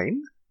baseline,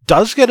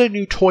 does get a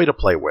new toy to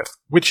play with,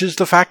 which is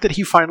the fact that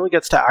he finally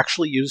gets to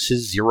actually use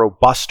his Zero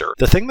Buster,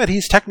 the thing that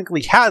he's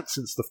technically had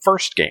since the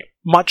first game.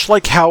 Much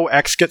like how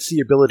X gets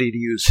the ability to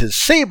use his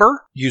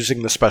saber,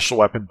 using the special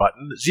weapon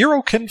button,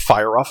 Zero can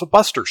fire off a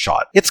buster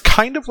shot. It's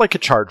kind of like a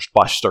charged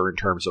buster in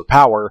terms of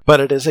power,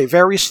 but it is a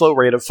very slow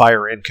rate of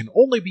fire and can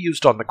only be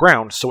used on the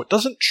ground, so it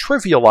doesn't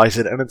trivialize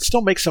it, and it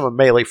still makes him a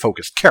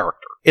melee-focused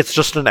character. It's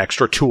just an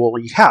extra tool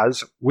he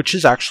has, which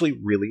is actually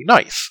really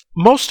nice.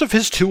 Most of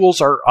his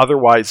tools are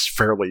otherwise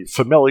fairly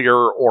familiar,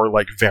 or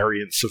like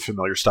variants of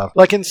familiar stuff.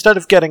 Like, instead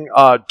of getting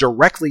a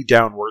directly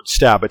downward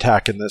stab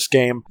attack in this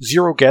game,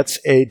 Zero gets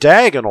a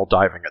diagonal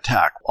diving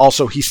attack.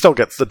 Also, he still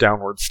gets the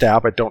downward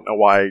stab. I don't know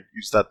why I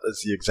use that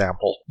as the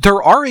example.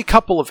 There are a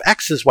couple of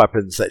X's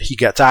weapons that he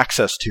gets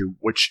access to,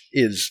 which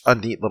is a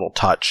neat little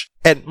touch.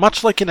 And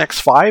much like in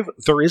X5,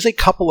 there is a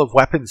couple of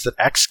weapons that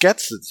X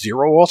gets that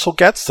Zero also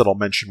gets that I'll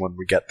mention when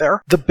we get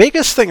there. The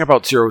biggest thing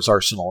about Zero's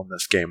arsenal in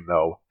this game,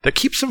 though, that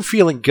keeps him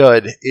feeling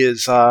good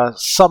is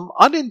some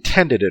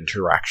unintended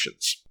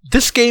interactions.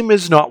 This game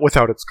is not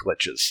without its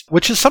glitches,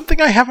 which is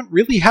something I haven't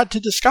really had to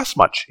discuss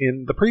much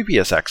in the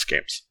previous X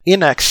games.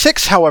 In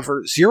X6,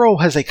 however, Zero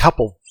has a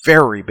couple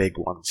very big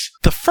ones.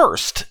 The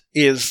first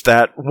is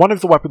that one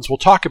of the weapons we'll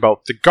talk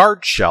about, the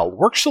guard shell,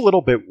 works a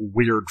little bit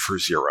weird for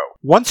Zero.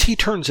 Once he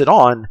turns it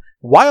on,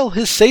 while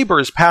his saber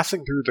is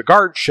passing through the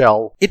guard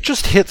shell, it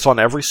just hits on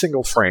every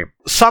single frame.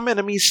 Some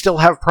enemies still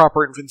have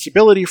proper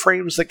invincibility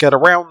frames that get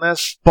around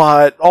this,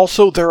 but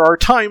also there are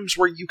times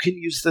where you can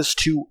use this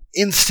to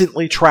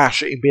instantly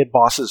trash a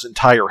mid-boss's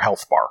entire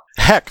health bar.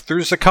 Heck,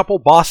 there's a couple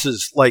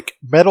bosses like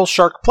Metal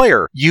Shark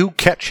Player. You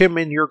catch him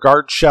in your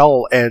guard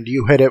shell and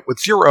you hit it with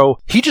Zero,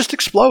 he just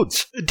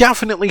explodes.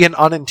 Definitely an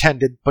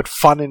unintended but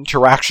fun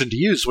interaction to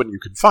use when you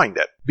can find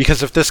it.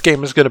 Because if this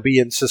game is going to be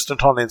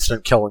insistent on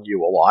instant killing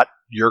you a lot,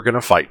 you're going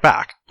to fight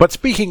back. But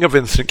speaking of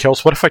instant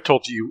kills, what if I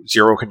told you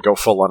Zero can go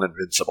full on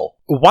invincible?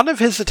 One of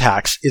his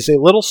attacks is a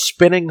little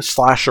spinning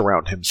slash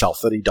around himself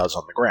that he does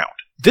on the ground.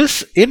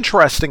 This,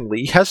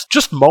 interestingly, has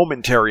just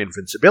momentary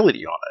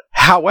invincibility on it.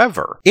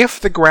 However, if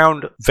the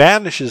ground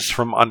vanishes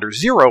from under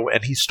Zero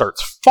and he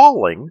starts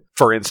falling,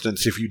 for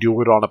instance, if you do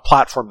it on a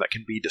platform that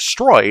can be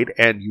destroyed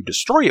and you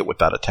destroy it with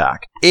that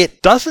attack,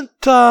 it doesn't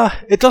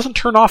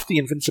turn off the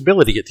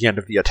invincibility at the end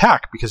of the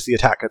attack because the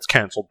attack gets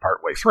cancelled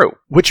partway through.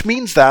 Which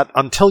means that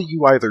until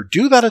you either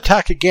do that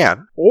attack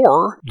again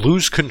or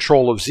lose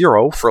control of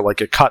Zero for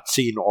like a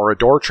cutscene or a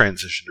door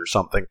transition or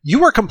something,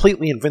 you are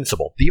completely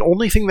invincible. The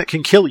only thing that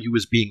can kill you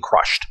is being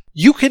crushed.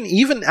 You can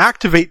even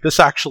activate this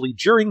actually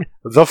during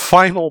the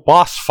final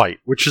boss fight,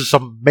 which is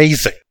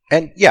amazing.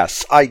 And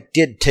yes, I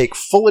did take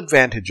full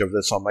advantage of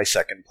this on my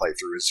second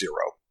playthrough as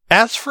Zero.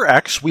 As for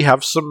X, we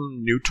have some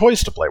new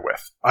toys to play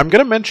with. I'm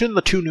going to mention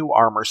the 2 new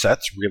armor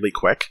sets really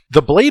quick.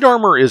 The blade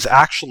armor is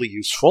actually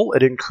useful.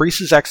 It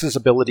increases X's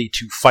ability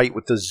to fight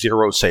with the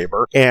Zero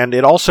saber, and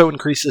it also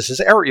increases his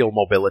aerial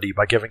mobility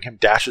by giving him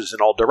dashes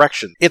in all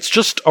directions. It's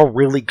just a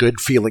really good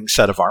feeling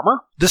set of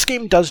armor. This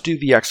game does do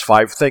the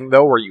X5 thing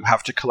though, where you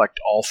have to collect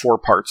all 4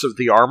 parts of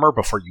the armor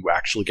before you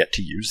actually get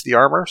to use the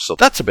armor, so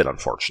that's a bit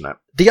unfortunate.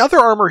 The other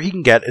armor he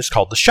can get is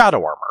called the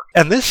Shadow Armor,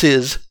 and this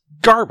is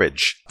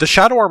garbage. The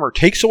Shadow Armor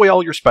takes away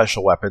all your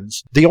special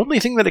weapons. The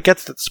only thing that it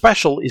gets that's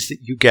special is that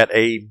you get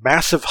a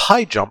massive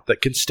high jump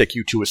that can stick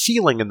you to a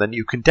ceiling and then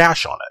you can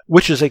dash on it,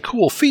 which is a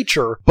cool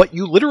feature, but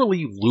you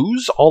literally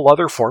lose all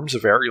other forms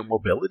of aerial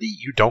mobility.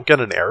 You don't get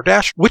an air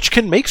dash, which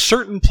can make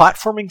certain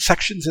platforming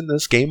sections in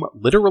this game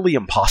literally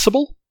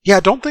impossible. Yeah,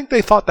 I don't think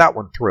they thought that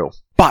one through.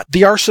 But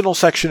the arsenal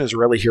section is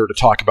really here to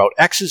talk about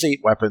X's 8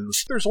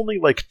 weapons. There's only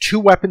like 2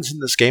 weapons in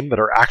this game that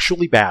are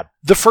actually bad.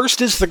 The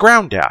first is the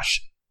ground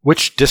dash,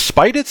 which,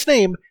 despite its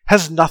name,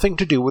 has nothing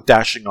to do with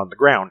dashing on the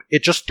ground.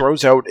 It just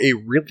throws out a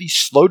really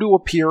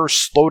slow-to-appear,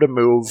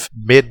 slow-to-move,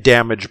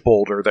 mid-damage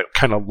boulder that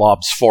kind of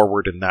lobs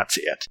forward, and that's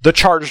it. The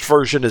charged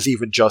version is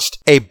even just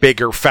a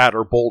bigger,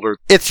 fatter boulder.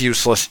 It's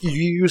useless. You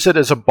use it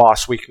as a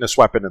boss weakness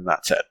weapon, and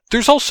that's it.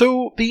 There's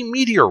also the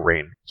Meteor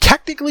Rain.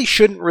 Technically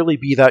shouldn't really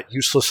be that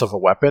useless of a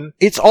weapon.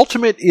 Its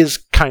ultimate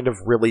is kind of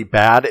really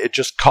bad. It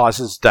just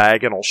causes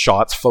diagonal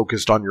shots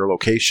focused on your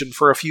location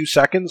for a few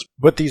seconds,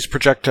 but these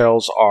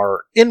projectiles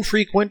are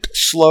infrequent,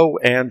 slow,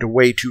 and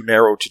way too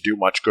narrow to do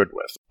much good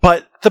with.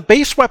 But the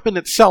base weapon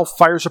itself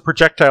fires a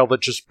projectile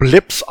that just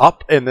blips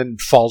up and then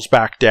falls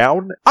back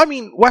down. I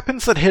mean,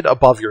 weapons that hit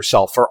above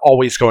yourself are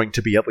always going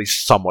to be at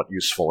least somewhat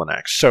useful in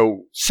X,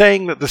 so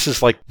saying that this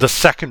is like the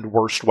second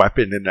worst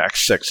weapon in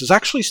X6 is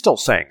actually still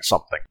saying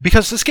something.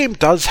 Because this game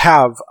does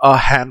have a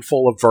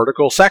handful of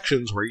vertical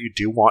sections where you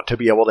do want to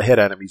be able to hit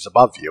enemies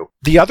above you.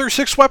 The other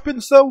 6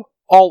 weapons, though,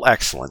 all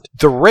excellent.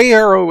 The Ray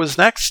Arrow is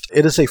next.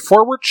 It is a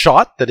forward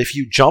shot that if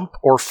you jump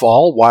or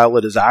fall while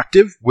it is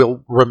active,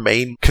 will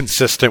remain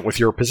consistent with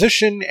your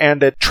position,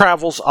 and it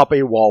travels up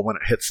a wall when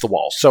it hits the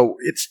wall. So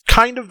it's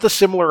kind of the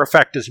similar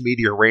effect as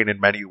Meteor Rain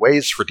in many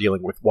ways for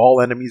dealing with wall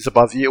enemies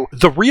above you.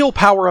 The real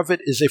power of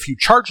it is if you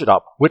charge it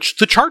up, which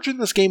the charge in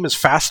this game is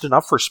fast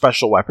enough for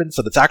special weapons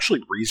that it's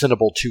actually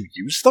reasonable to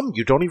use them.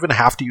 You don't even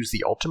have to use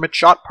the ultimate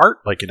shot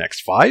part, like in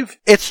X5.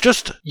 It's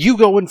just, you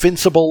go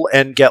invincible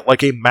and get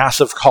like a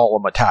massive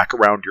column attack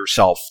around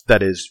yourself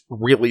that is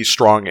really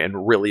strong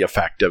and really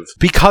effective.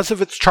 Because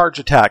of its charge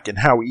attack and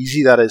how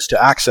easy that is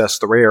to access,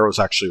 the Ray Arrow is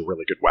actually a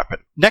really good weapon.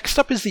 Next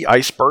up is the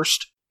Ice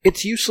Burst.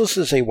 It's useless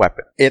as a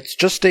weapon. It's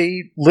just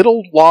a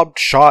little lobbed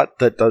shot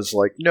that does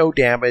like no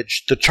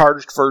damage. The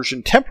charged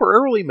version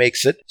temporarily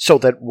makes it so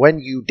that when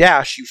you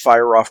dash, you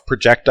fire off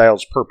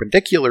projectiles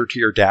perpendicular to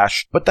your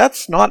dash, but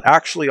that's not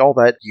actually all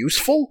that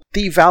useful.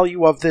 The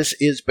value of this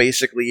is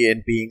basically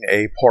in being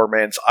a poor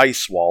man's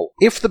ice wall.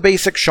 If the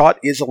basic shot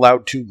is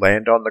allowed to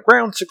land on the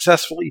ground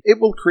successfully, it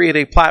will create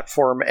a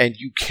platform, and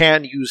you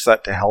can use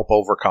that to help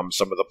overcome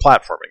some of the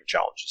platforming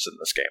challenges in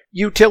this game.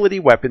 Utility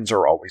weapons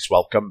are always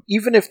welcome,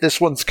 even if this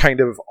one's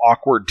kind of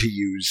awkward to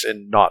use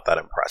and not that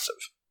impressive.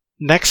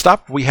 Next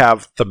up, we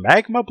have the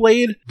Magma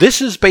Blade. This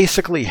is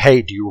basically,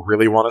 hey, do you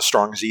really want a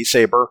strong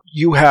Z-Saber?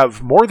 You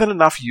have more than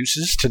enough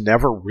uses to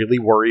never really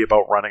worry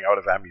about running out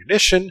of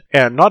ammunition,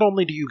 and not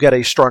only do you get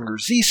a stronger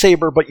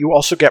Z-Saber, but you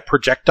also get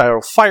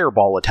projectile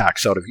fireball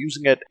attacks out of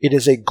using it. It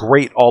is a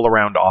great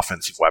all-around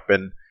offensive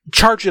weapon.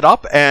 Charge it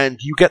up, and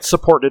you get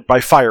supported by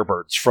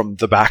Firebirds from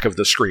the back of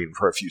the screen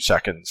for a few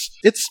seconds.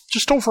 It's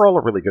just overall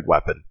a really good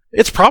weapon.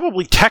 It's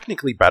probably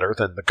technically better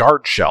than the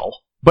Guard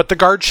Shell, But the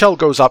guard shell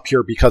goes up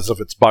here because of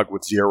its bug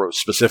with Zero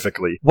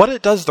specifically. What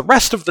it does the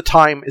rest of the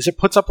time is it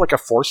puts up like a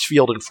force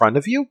field in front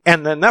of you,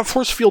 and then that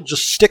force field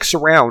just sticks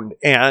around,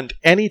 and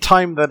any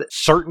time that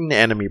certain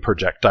enemy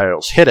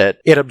projectiles hit it,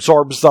 it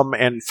absorbs them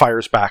and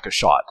fires back a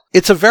shot.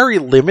 It's a very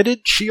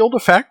limited shield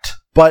effect,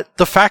 but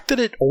the fact that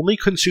it only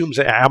consumes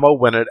ammo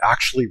when it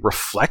actually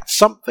reflects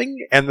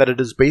something, and that it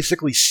is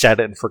basically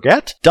set and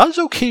forget, does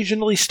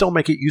occasionally still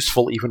make it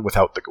useful even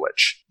without the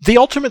glitch. The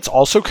ultimate's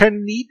also kind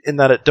of neat in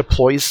that it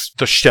deploys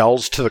the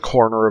shells to the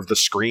corner of the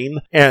screen,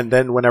 and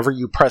then whenever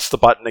you press the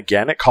button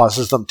again, it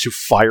causes them to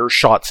fire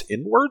shots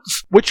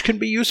inwards, which can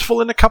be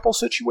useful in a couple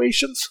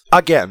situations.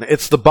 Again,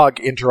 it's the bug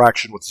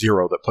interaction with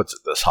Zero that puts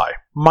it this high.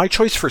 My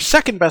choice for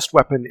second best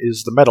weapon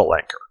is the Metal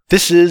Anchor.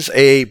 This is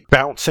a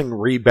bouncing,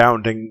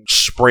 rebounding,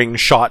 spring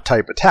shot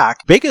type attack.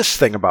 Biggest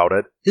thing about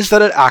it is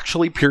that it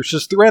actually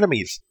pierces through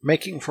enemies,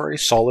 making for a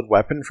solid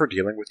weapon for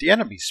dealing with the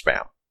enemy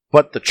spam.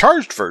 But the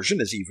charged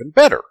version is even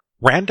better.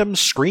 Random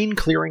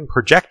screen-clearing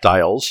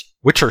projectiles,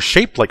 which are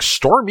shaped like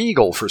Storm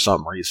Eagle for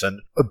some reason,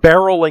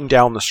 barreling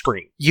down the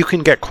screen. You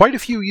can get quite a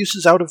few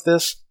uses out of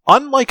this.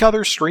 Unlike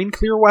other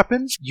screen-clear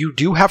weapons, you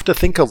do have to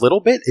think a little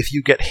bit. If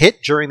you get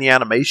hit during the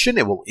animation,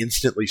 it will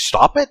instantly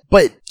stop it.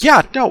 But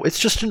yeah, no, it's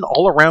just an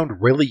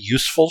all-around really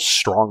useful,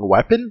 strong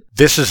weapon.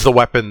 This is the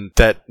weapon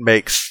that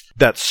makes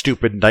that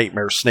stupid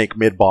Nightmare Snake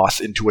mid-boss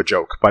into a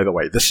joke, by the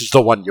way. This is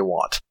the one you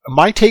want.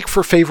 My take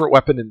for favorite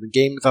weapon in the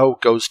game, though,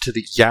 goes to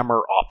the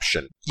Yammer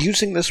option.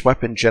 Using this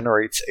weapon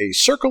generates a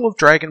circle of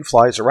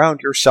dragonflies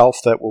around yourself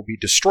that will be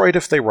destroyed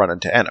if they run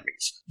into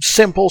enemies.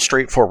 Simple,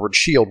 straightforward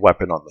shield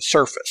weapon on the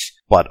surface.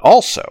 But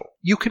also,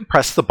 you can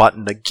press the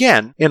button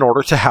again in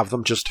order to have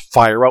them just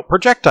fire out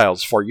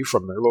projectiles for you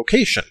from their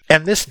location.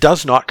 And this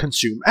does not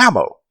consume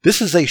ammo.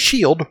 This is a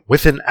shield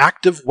with an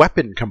active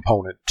weapon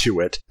component to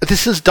it.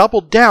 This is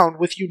doubled down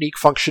with unique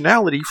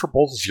functionality for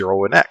both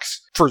Zero and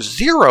X. For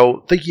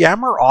Zero, the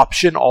Yammer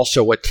option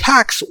also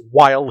attacks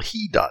while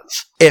he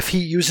does. If he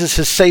uses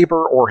his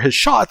saber or his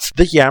shots,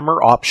 the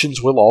Yammer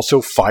options will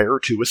also fire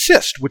to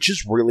assist, which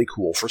is really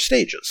cool for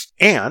stages.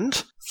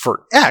 And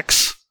for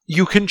X,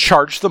 you can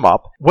charge them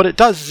up. What it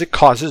does is it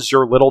causes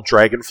your little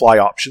dragonfly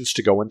options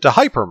to go into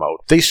hyper mode.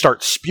 They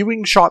start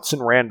spewing shots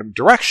in random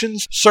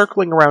directions,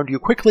 circling around you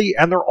quickly,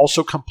 and they're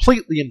also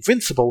completely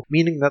invincible,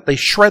 meaning that they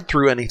shred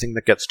through anything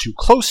that gets too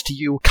close to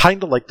you,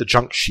 kinda like the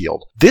junk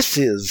shield. This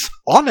is,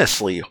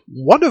 honestly,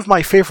 one of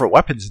my favorite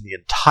weapons in the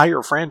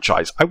entire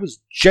franchise. I was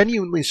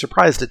genuinely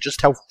surprised at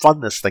just how fun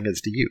this thing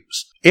is to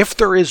use. If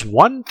there is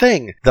one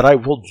thing that I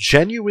will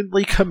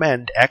genuinely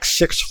commend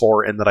X6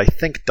 for, and that I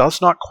think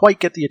does not quite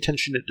get the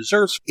attention it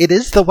deserves, it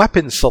is the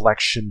weapon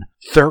selection.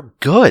 They're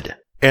good.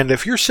 And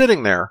if you're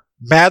sitting there,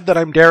 mad that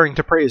I'm daring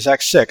to praise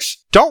X6,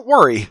 don't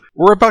worry,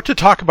 we're about to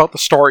talk about the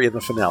story and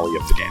the finale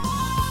of the game.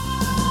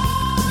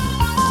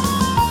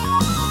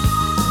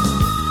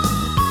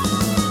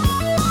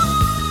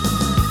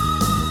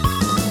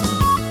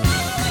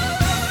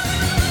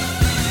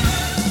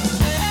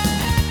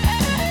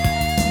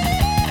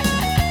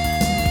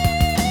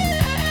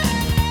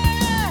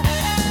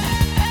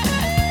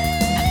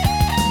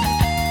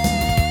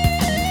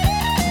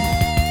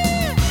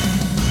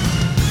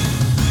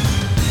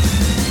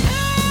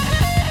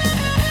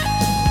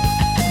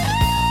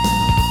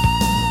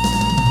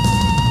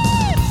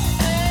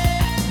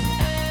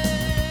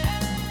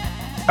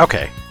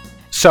 Okay,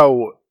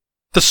 so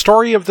the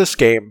story of this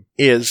game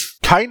is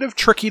kind of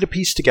tricky to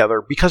piece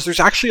together because there's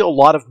actually a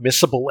lot of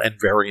missable and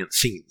variant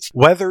scenes.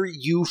 Whether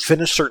you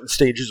finish certain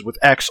stages with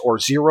X or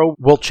Zero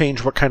will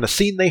change what kind of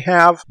scene they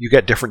have. You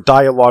get different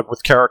dialogue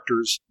with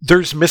characters.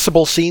 There's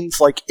missable scenes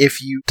like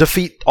if you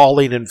defeat all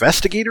 8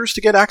 investigators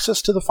to get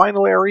access to the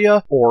final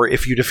area, or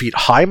if you defeat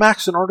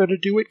Hymax in order to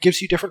do it,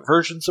 gives you different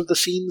versions of the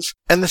scenes.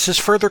 And this is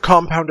further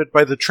compounded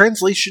by the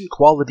translation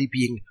quality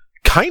being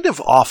kind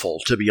of awful,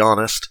 to be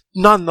honest.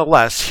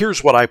 Nonetheless,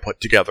 here's what I put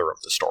together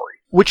of the story,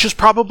 which is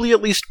probably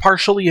at least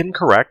partially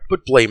incorrect,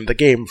 but blame the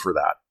game for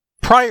that.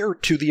 Prior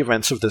to the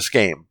events of this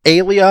game,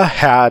 Aelia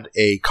had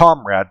a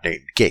comrade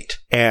named Gate,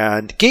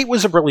 and Gate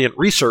was a brilliant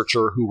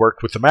researcher who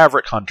worked with the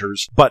Maverick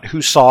Hunters, but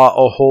who saw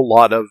a whole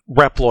lot of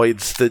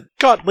Reploids that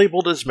got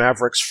labeled as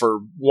Mavericks for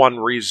one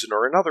reason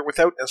or another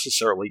without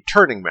necessarily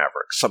turning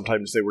Mavericks.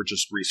 Sometimes they were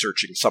just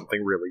researching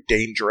something really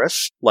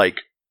dangerous,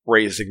 like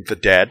raising the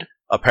dead,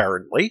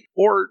 apparently,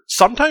 or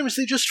sometimes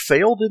they just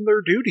failed in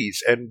their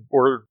duties and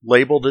were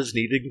labeled as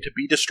needing to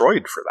be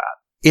destroyed for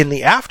that. In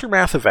the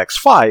aftermath of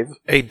X5,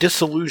 a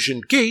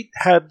disillusioned Gate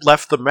had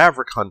left the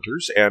Maverick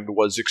Hunters and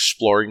was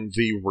exploring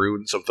the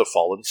ruins of the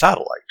fallen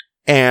satellite,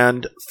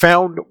 and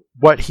found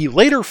what he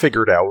later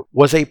figured out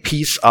was a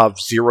piece of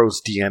Zero's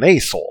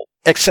DNA soul.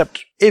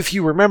 Except, if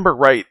you remember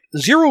right,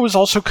 Zero is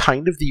also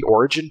kind of the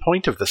origin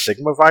point of the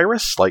Sigma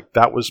virus, like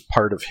that was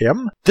part of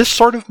him. This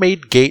sort of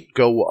made Gate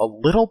go a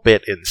little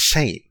bit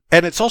insane.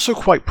 And it's also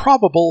quite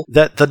probable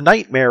that the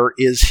Nightmare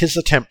is his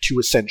attempt to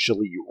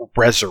essentially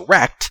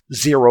resurrect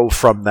Zero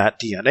from that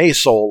DNA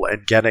soul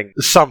and getting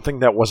something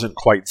that wasn't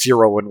quite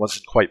Zero and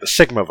wasn't quite the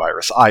Sigma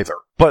virus either.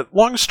 But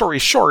long story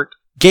short,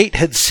 Gate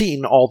had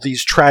seen all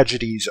these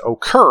tragedies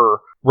occur,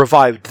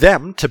 revived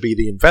them to be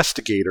the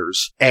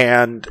investigators,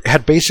 and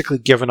had basically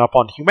given up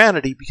on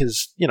humanity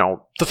because,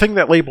 the thing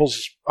that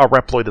labels a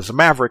Reploid as a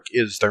Maverick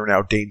is they're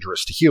now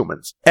dangerous to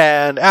humans.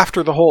 And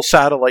after the whole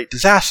satellite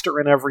disaster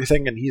and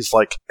everything, and he's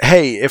like,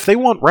 hey, if they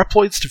want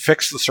Reploids to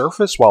fix the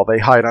surface while they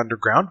hide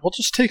underground, we'll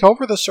just take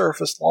over the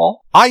surface,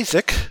 lol.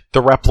 Isaac,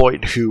 the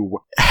Reploid who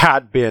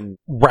had been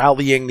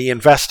rallying the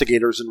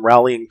investigators and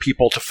rallying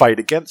people to fight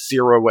against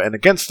Zero and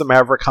against the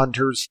Maverick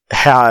Hunters,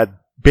 had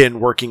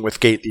been working with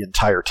Gate the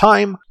entire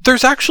time.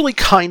 There's actually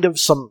kind of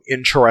some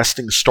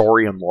interesting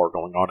story and lore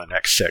going on in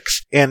X6,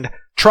 and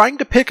trying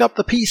to pick up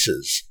the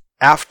pieces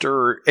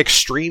after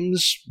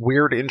Extreme's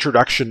weird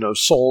introduction of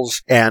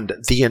souls and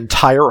the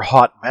entire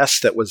hot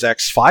mess that was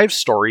X5's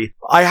story,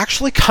 I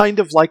actually kind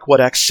of like what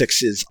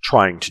X6 is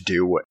trying to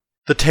do.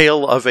 The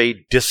tale of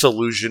a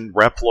disillusioned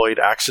Reploid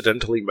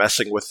accidentally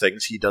messing with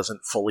things he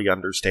doesn't fully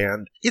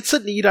understand. It's a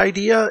neat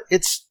idea.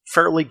 It's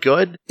fairly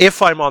good,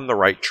 if I'm on the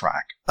right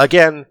track.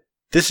 Again,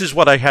 this is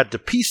what I had to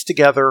piece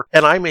together,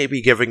 and I may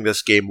be giving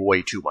this game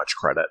way too much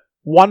credit.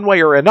 One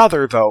way or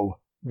another, though,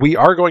 we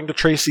are going to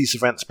trace these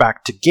events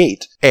back to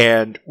Gate,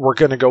 and we're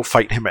going to go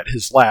fight him at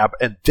his lab,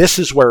 and this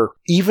is where,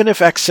 even if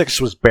X6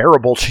 was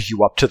bearable to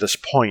you up to this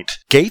point,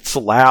 Gate's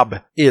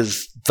lab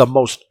is the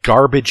most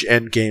garbage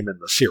endgame in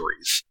the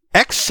series.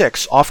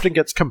 X6 often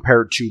gets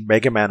compared to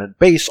Mega Man and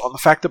Base on the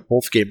fact that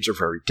both games are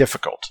very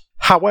difficult.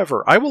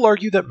 However, I will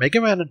argue that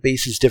Mega Man and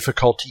Base's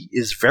difficulty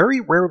is very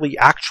rarely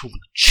actually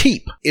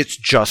cheap. It's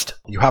just,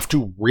 you have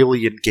to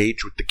really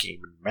engage with the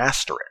game and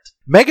master it.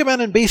 Mega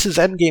Man and Base's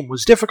endgame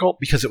was difficult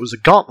because it was a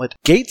gauntlet.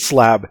 Gates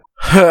Lab,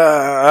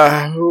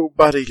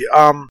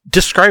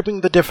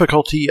 describing the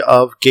difficulty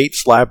of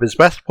Gates Lab is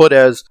best put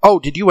as, oh,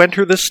 did you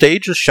enter this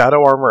stage as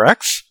Shadow Armor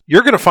X?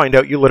 You're going to find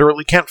out you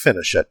literally can't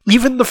finish it.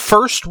 Even the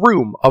first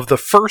room of the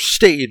first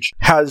stage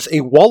has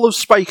a wall of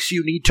spikes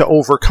you need to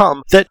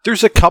overcome that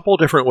there's a couple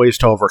different ways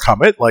to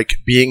overcome it, like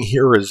being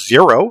here as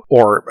Zero,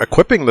 or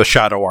equipping the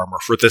Shadow Armor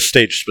for this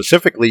stage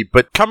specifically,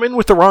 but come in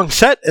with the wrong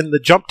set and the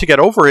jump to get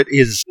over it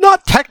is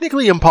not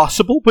technically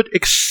impossible, but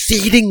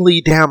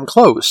exceedingly damn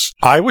close.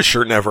 I was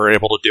sure never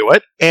able to do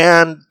it,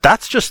 and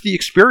that's just the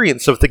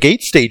experience of the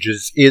Gate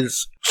stages,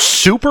 is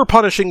super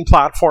punishing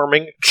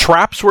platforming,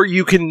 traps where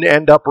you can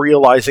end up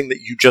realizing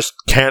that you just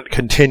can't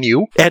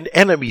continue, and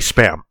enemy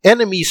spam.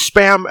 Enemy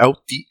spam out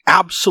the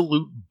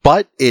absolute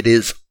butt. It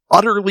is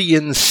utterly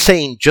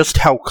insane just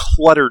how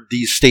cluttered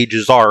these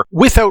stages are,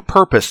 without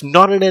purpose,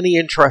 not in any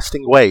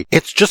interesting way.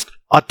 It's just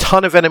a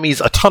ton of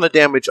enemies, a ton of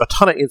damage, a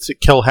ton of instant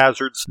kill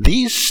hazards.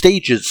 These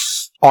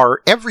stages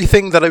are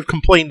everything that I've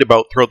complained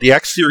about throughout the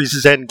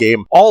X-Series'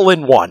 endgame, all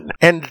in one,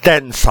 and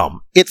then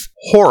some. It's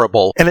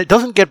horrible, and it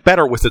doesn't get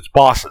better with its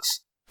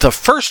bosses. The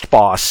first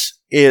boss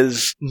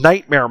is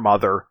Nightmare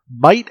Mother,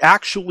 might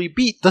actually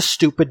beat the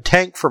stupid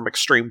tank from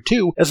Extreme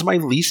 2 as my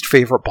least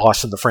favorite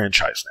boss in the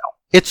franchise now.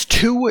 It's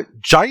two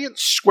giant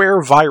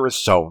square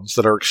virus zones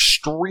that are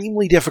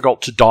extremely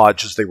difficult to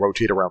dodge as they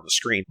rotate around the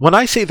screen. When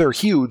I say they're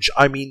huge,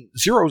 I mean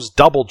Zero's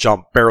double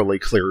jump barely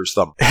clears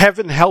them.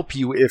 Heaven help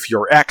you if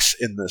you're X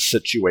in this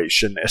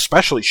situation,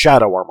 especially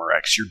Shadow Armor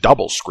X, you're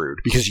double screwed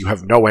because you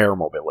have no air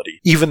mobility.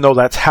 Even though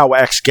that's how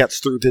X gets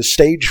through this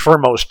stage for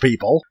most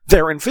people,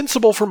 they're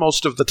invincible for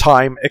most of the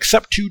time,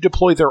 except to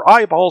deploy their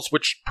eyeballs,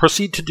 which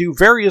proceed to do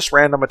various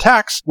random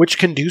attacks, which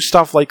can do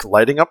stuff like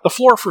lighting up the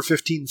floor for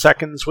 15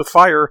 seconds with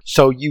fire,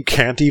 so you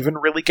can't even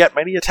really get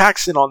many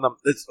attacks in on them.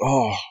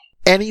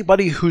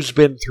 Anybody who's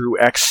been through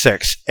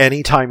X6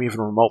 anytime even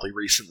remotely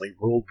recently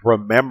will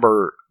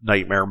remember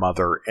Nightmare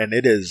Mother, and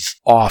it is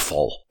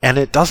awful, and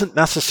it doesn't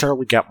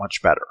necessarily get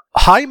much better.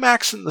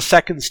 Hymax in the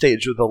second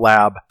stage of the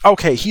lab,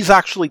 okay, he's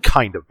actually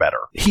kind of better.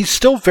 He's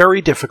still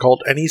very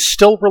difficult, and he's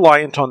still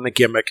reliant on the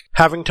gimmick,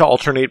 having to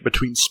alternate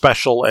between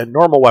special and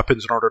normal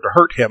weapons in order to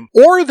hurt him,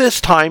 or this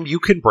time you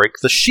can break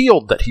the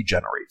shield that he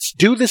generates.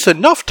 Do this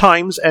enough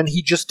times, and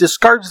he just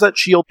discards that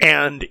shield,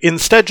 and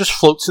instead just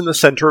floats in the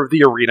center of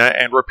the arena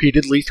and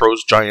repeatedly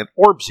throws giant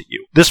orbs at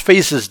you. This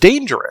phase is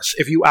dangerous.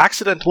 If you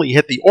accidentally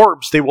hit the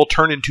orbs, they will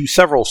turn into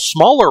several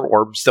smaller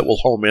orbs that will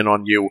home in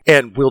on you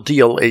and will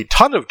deal a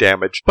ton of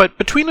damage, but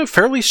between a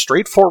fairly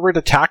straightforward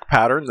attack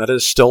pattern that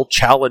is still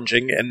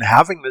challenging and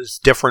having these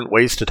different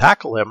ways to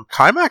tackle him,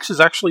 Hymax is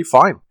actually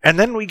fine. And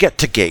then we get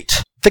to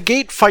Gate. The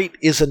Gate fight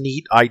is a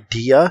neat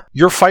idea.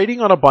 You're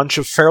fighting on a bunch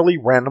of fairly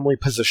randomly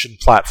positioned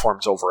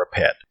platforms over a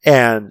pit,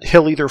 and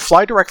he'll either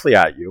fly directly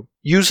at you,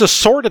 use a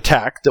sword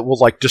attack that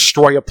will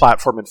destroy a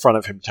platform in front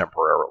of him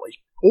temporarily,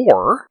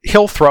 or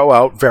he'll throw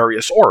out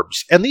various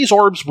orbs, and these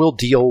orbs will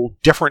deal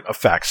different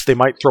effects. They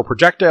might throw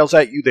projectiles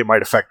at you, they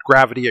might affect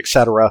gravity,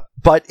 etc.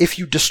 But if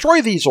you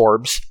destroy these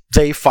orbs,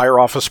 they fire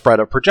off a spread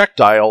of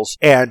projectiles,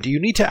 and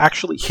you need to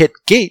actually hit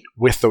Gate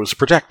with those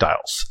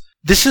projectiles.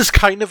 This is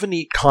kind of a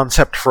neat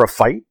concept for a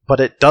fight, but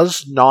it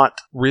does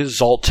not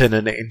result in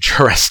an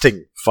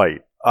interesting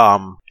fight.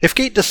 if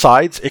Gate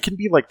decides, it can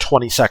be like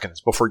 20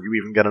 seconds before you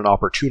even get an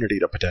opportunity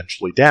to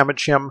potentially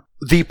damage him.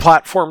 The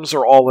platforms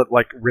are all at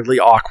like really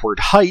awkward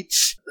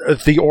heights.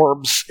 The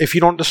orbs, if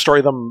you don't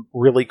destroy them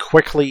really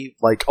quickly,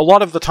 like a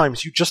lot of the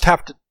times you just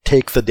have to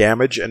take the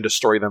damage and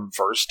destroy them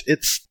first.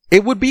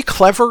 It would be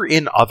clever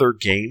in other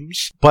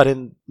games, but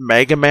in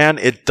Mega Man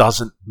it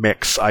doesn't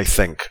mix, I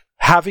think.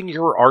 Having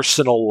your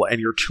arsenal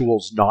and your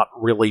tools not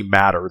really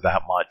matter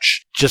that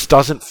much just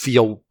doesn't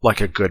feel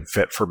like a good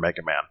fit for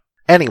Mega Man.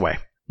 Anyway,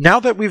 now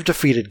that we've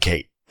defeated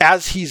Gate,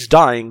 as he's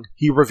dying,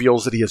 he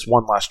reveals that he has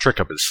one last trick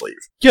up his sleeve.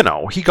 You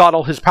know, he got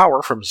all his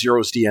power from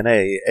Zero's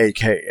DNA,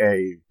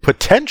 aka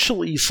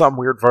potentially some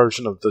weird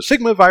version of the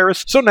Sigma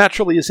virus, so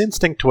naturally his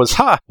instinct was,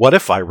 what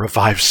if I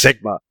revive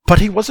Sigma? But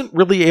he wasn't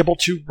really able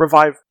to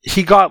revive.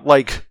 He got,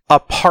 like, a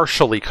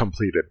partially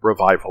completed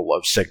revival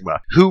of Sigma,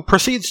 who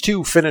proceeds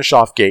to finish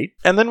off Gate,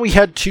 and then we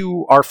head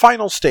to our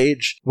final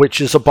stage, which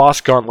is a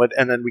boss gauntlet,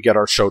 and then we get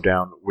our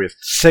showdown with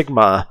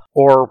Sigma,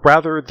 or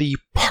rather the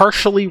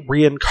partially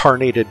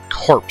reincarnated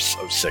corpse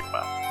of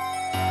Sigma.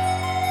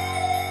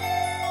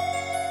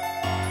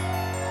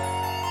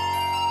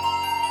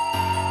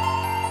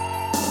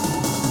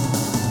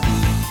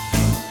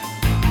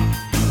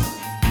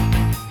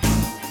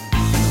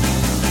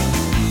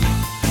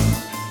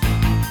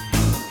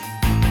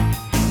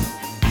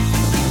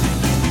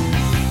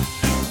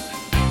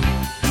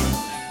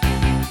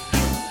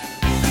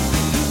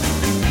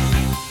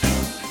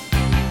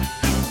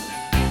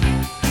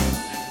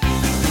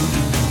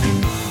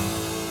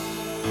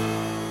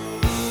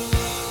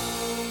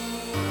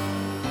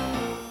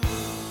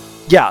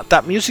 Yeah,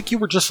 that music you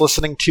were just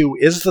listening to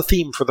is the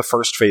theme for the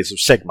first phase of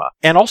Sigma,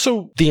 and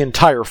also the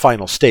entire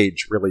final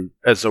stage, really,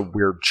 as a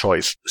weird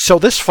choice. So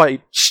this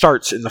fight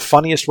starts in the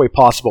funniest way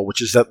possible,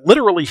 which is that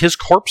literally his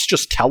corpse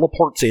just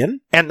teleports in,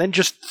 and then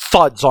just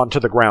thuds onto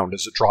the ground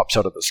as it drops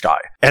out of the sky.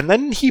 And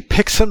then he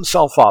picks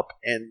himself up,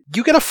 and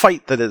you get a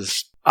fight that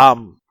is,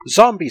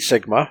 Zombie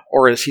Sigma,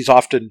 or as he's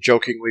often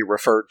jokingly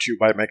referred to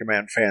by Mega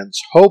Man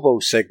fans, Hobo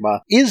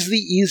Sigma, is the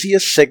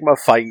easiest Sigma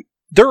fight.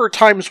 There are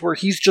times where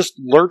he's just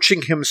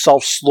lurching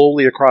himself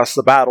slowly across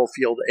the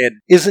battlefield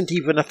and isn't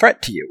even a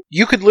threat to you.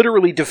 You could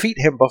literally defeat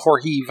him before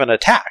he even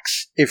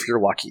attacks, if you're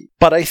lucky.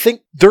 But I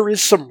think there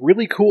is some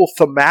really cool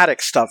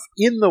thematic stuff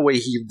in the way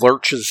he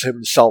lurches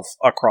himself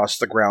across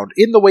the ground,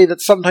 in the way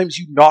that sometimes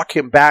you knock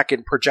him back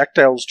and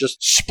projectiles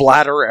just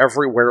splatter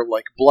everywhere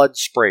like blood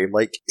spray.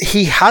 Like,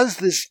 he has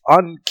this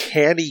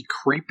uncanny,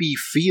 creepy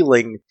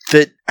feeling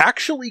that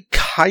actually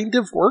kind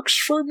of works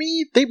for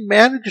me. They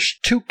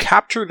managed to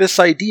capture this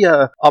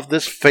idea of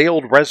this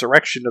failed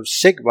resurrection of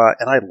Sigma,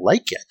 and I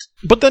like it.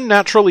 But then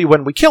naturally,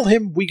 when we kill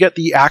him, we get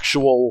the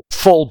actual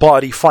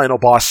full-body final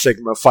boss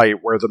Sigma fight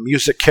where the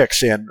music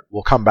kicks in.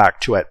 We'll come back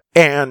to it.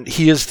 And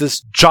he is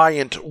this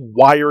giant,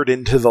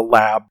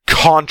 wired-into-the-lab,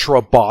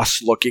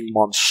 Contra-boss-looking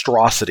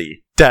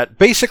monstrosity that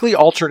basically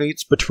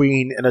alternates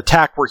between an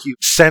attack where he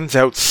sends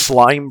out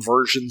slime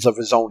versions of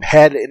his own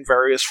head in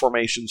various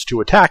formations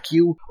to attack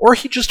you, or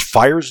he just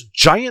fires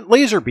giant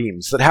laser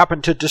beams that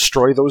happen to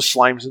destroy those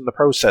slimes in the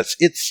process.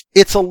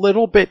 It's a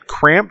little bit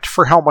cramped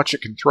for how much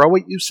it can throw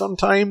at you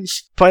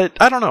sometimes, but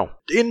I don't know.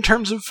 In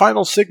terms of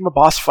Final Sigma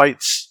boss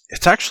fights,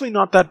 it's actually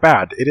not that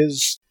bad. It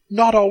is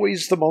not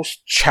always the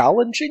most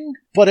challenging,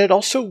 but it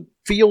also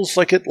feels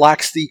like it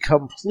lacks the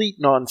complete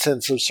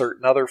nonsense of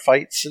certain other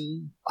fights,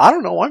 and I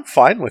don't know, I'm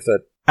fine with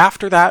it.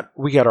 After that,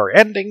 we get our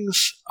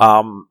endings.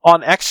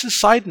 On X's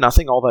side,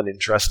 nothing all that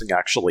interesting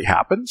actually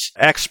happens.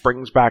 X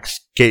brings back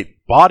Gate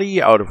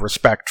body out of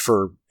respect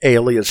for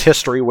Aelia's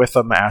history with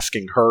him,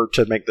 asking her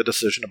to make the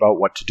decision about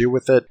what to do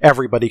with it.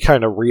 Everybody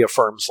kind of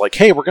reaffirms, like,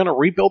 hey, we're going to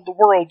rebuild the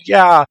world,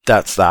 yeah,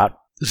 that's that.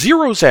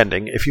 Zero's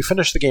ending, if you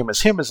finish the game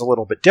as him, is a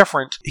little bit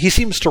different. He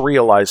seems to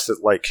realize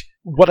that, like,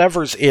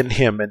 whatever's in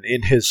him and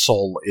in his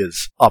soul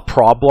is a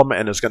problem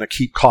and is going to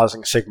keep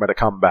causing Sigma to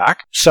come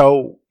back.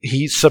 So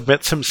he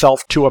submits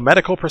himself to a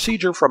medical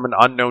procedure from an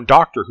unknown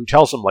doctor who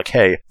tells him, like,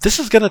 hey, this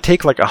is going to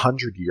take like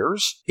 100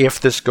 years if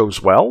this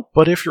goes well,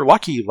 but if you're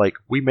lucky, like,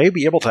 we may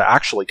be able to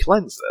actually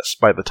cleanse this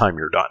by the time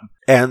you're done.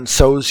 And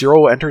so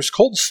Zero enters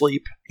Cold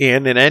Sleep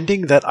in an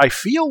ending that I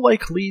feel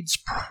like leads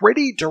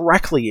pretty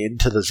directly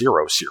into the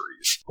Zero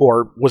series,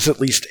 or was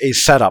at least a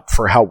setup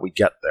for how we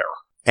get there.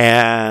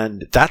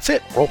 And that's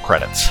it. Roll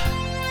credits.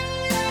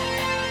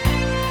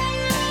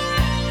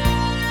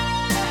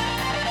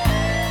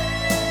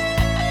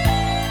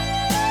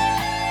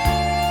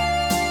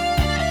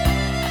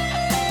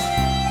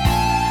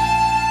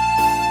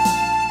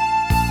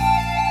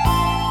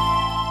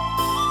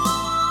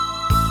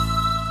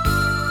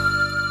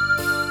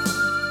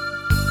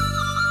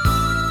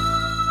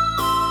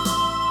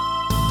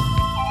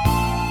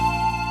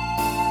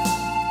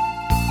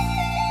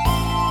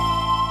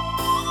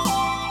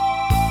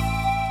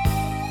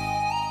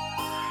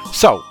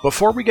 So,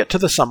 before we get to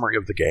the summary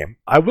of the game,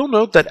 I will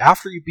note that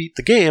after you beat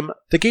the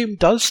game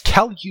does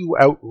tell you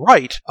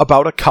outright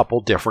about a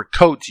couple different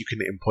codes you can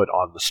input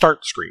on the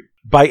start screen.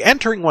 By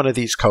entering one of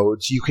these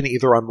codes, you can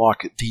either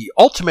unlock the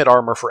Ultimate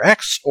Armor for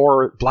X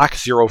or Black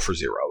Zero for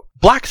Zero.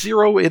 Black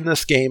Zero in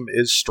this game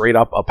is straight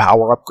up a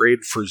power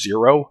upgrade for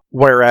Zero,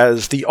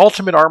 whereas the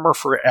ultimate armor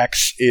for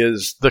X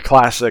is the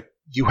classic.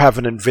 You have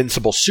an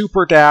invincible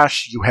super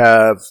dash, you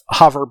have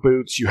hover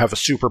boots, you have a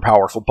super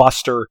powerful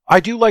buster. I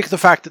do like the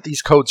fact that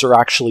these codes are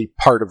actually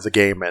part of the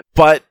game,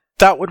 but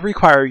that would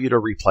require you to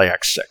replay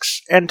X6.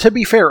 And to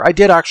be fair, I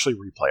did actually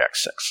replay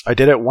X6. I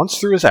did it once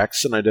through as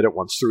X, and I did it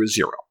once through as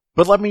Zero.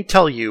 But let me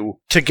tell you,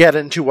 to get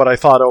into what I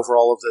thought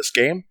overall of this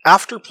game,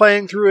 after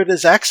playing through it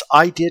as X,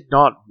 I did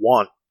not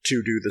want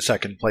to do the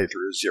second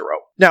playthrough as Zero.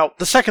 Now,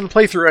 the second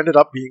playthrough ended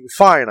up being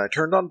fine. I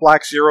turned on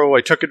Black Zero,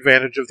 I took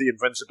advantage of the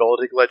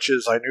invincibility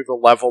glitches, I knew the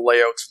level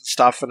layouts and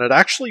stuff, and it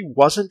actually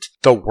wasn't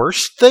the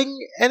worst thing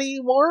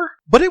anymore,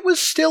 but it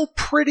was still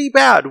pretty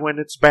bad when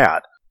it's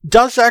bad.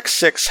 Does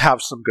X6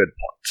 have some good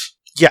points?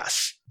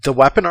 Yes. The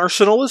weapon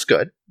arsenal is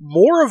good.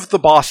 More of the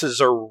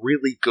bosses are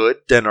really good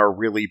than are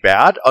really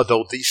bad,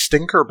 although these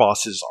stinker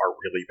bosses are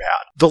really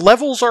bad. The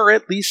levels are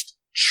at least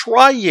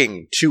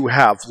trying to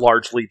have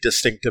largely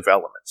distinctive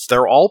elements.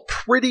 They're all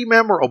pretty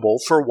memorable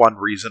for one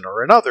reason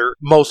or another.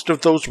 Most of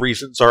those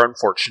reasons are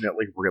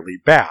unfortunately really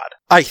bad.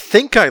 I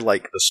think I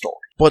like the story,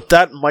 but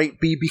that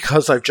might be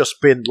because I've just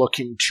been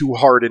looking too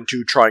hard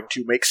into trying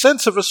to make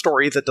sense of a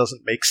story that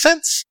doesn't make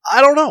sense.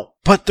 I don't know.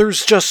 But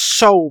there's just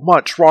so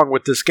much wrong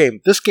with this game.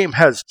 This game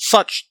has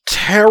such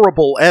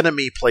terrible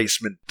enemy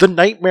placement. The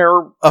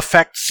nightmare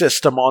effect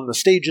system on the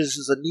stages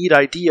is a neat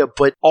idea,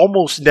 but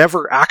almost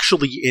never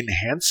actually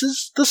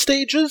enhances the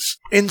stages.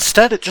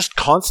 Instead, it just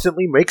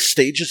constantly makes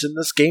stages in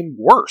this game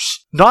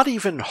worse. Not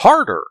even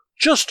harder.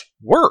 Just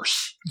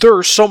worse. There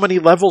are so many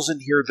levels in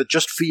here that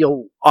just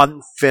feel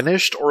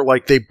unfinished or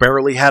like they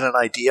barely had an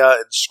idea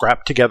and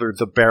scrapped together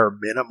the bare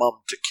minimum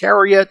to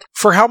carry it.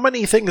 For how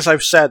many things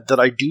I've said that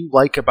I do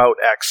like about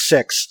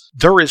X6,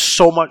 there is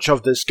so much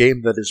of this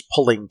game that is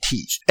pulling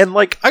teeth. And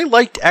I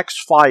liked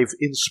X5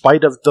 in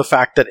spite of the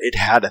fact that it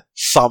had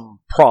some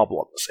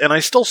problems. And I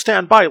still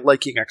stand by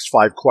liking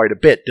X5 quite a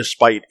bit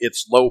despite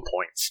its low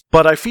points.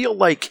 But I feel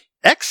like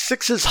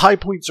X6's high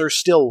points are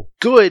still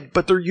good,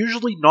 but they're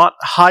usually not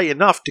high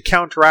enough to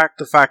counteract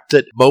the fact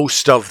that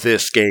most of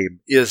this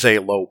game is a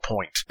low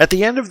point. At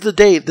the end of the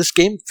day, this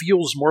game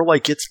feels more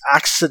like it's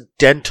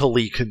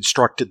accidentally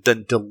constructed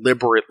than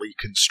deliberately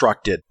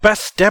constructed.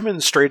 Best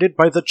demonstrated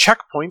by the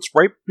checkpoints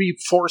right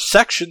before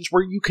sections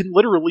where you can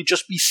literally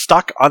just be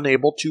stuck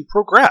unable to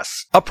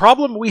progress. A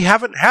problem we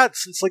haven't had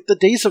since the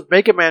days of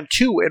Mega Man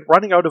 2 and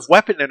running out of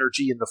weapon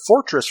energy in the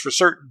fortress for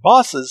certain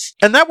bosses,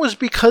 and that was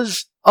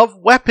because of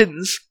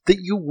weapons that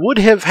you would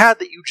have had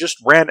that you just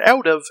ran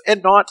out of,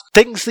 and not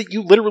things that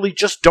you literally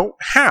just don't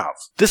have.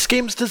 This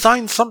game's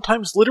design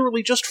sometimes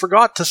literally just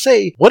forgot to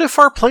say, what if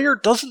our player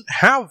doesn't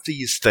have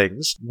these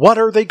things? What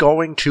are they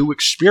going to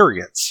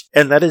experience?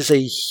 And that is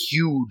a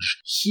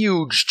huge,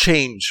 huge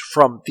change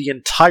from the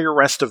entire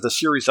rest of the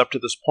series up to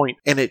this point,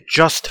 and it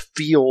just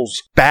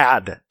feels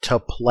bad to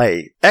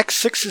play.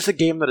 X6 is a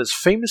game that is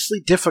famously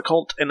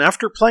difficult, and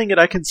after playing it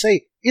I can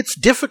say, it's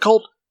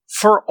difficult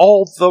for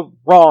all the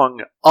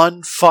wrong,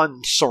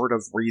 unfun sort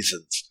of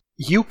reasons.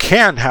 You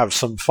can have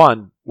some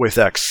fun with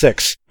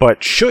X6,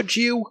 but should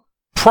you?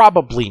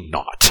 Probably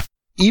not.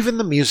 Even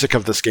the music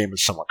of this game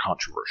is somewhat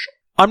controversial.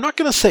 I'm not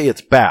going to say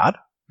it's bad,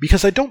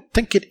 because I don't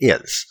think it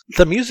is.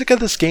 The music of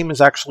this game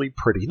is actually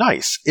pretty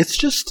nice. It's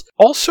just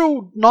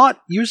also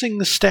not using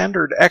the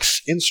standard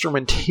X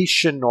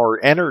instrumentation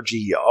or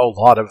energy a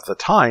lot of the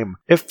time.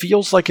 It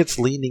feels like it's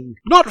leaning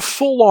not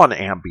full-on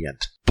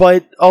ambient,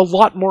 but a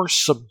lot more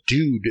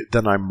subdued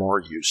than I'm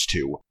more used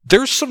to.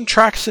 There's some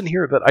tracks in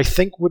here that I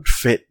think would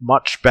fit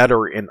much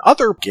better in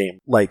other games,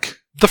 like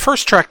the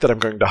first track that I'm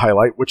going to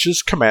highlight, which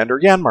is Commander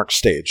Yanmark's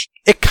stage.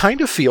 It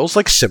kind of feels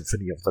like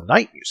Symphony of the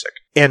Night music.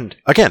 And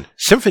again,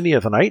 Symphony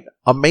of the Night,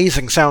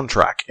 amazing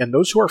soundtrack, and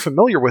those who are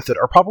familiar with it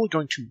are probably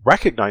going to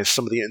recognize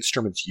some of the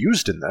instruments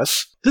used in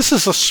this. This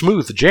is a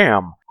smooth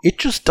jam. It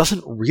just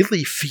doesn't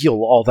really feel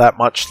all that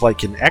much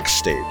like an X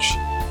stage.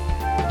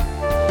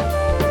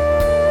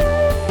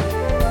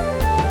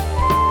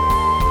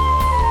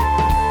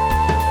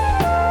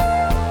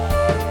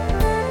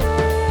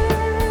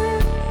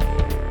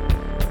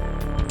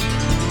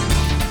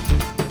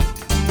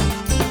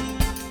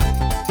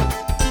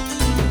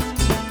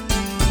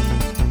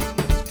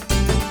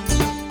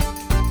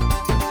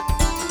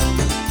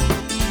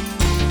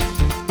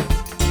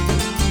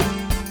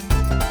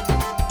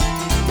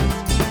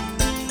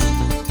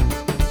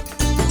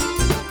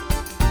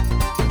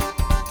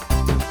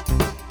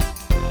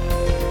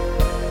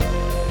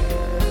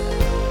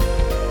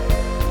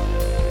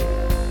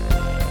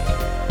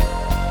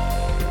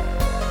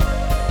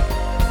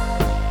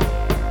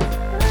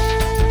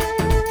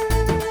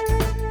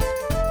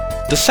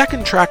 The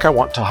second track I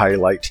want to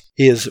highlight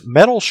is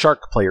Metal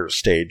Shark Player's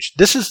stage.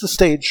 This is the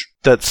stage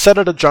that's set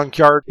at a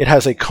junkyard. It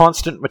has a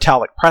constant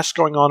metallic press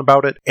going on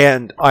about it,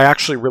 and I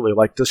actually really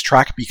like this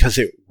track because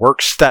it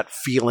works that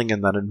feeling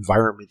and that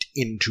environment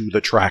into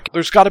the track.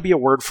 There's got to be a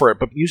word for it,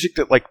 but music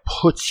that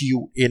puts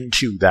you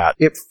into that.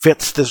 It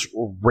fits this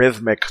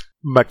rhythmic,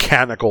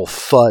 mechanical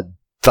thud,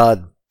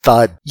 thud,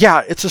 thud.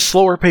 Yeah, it's a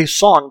slower paced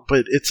song,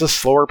 but it's a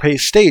slower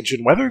paced stage,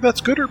 and whether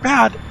that's good or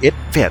bad, it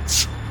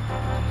fits.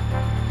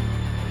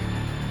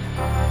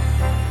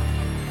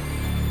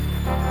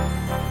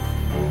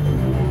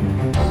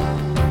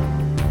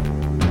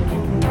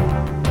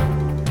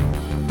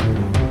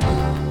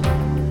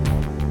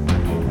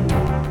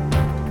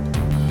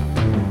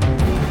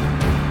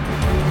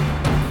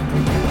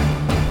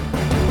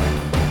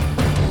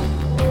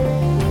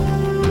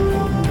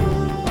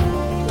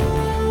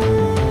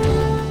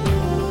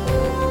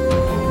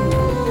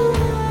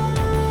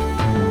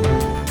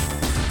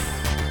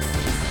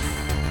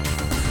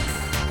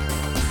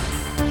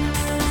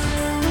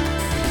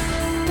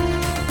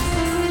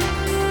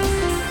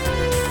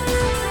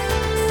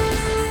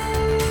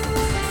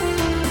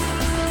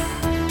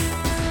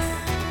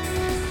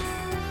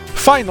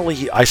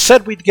 Finally, I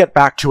said we'd get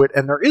back to it,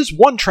 and there is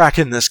one track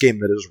in this game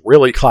that is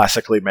really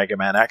classically Mega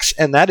Man X,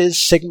 and that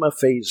is Sigma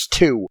Phase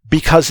 2,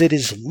 because it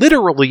is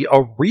literally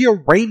a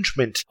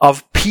rearrangement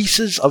of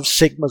pieces of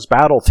Sigma's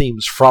battle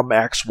themes from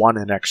X1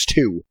 and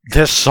X2.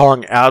 This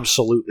song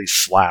absolutely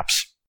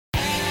slaps.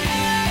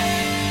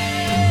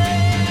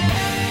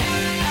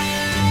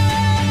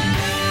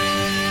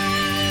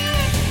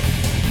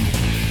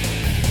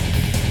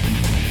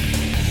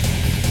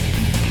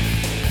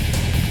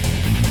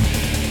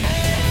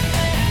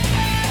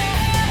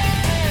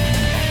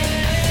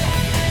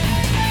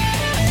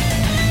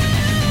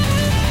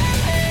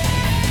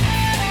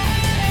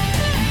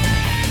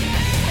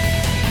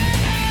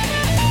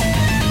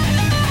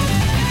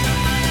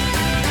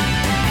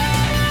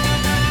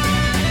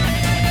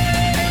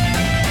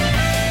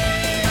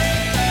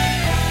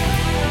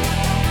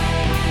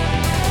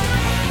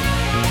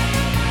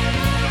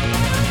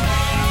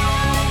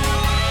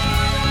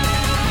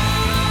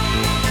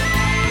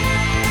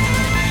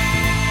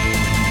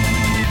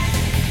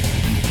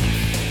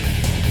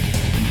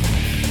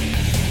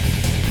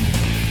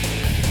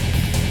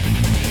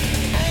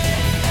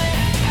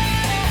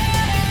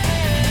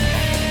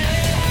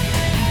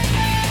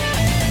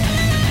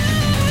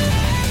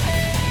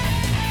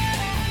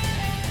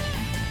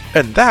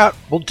 And that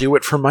will do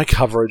it for my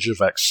coverage of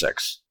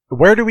X6.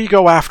 Where do we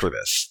go after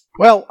this?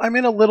 Well, I'm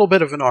in a little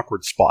bit of an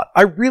awkward spot.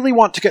 I really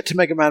want to get to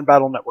Mega Man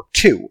Battle Network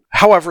 2.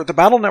 However, the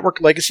Battle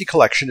Network Legacy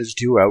Collection is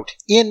due out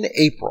in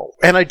April,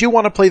 and I do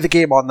want to play the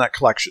game on that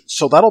collection.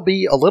 So that'll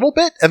be a little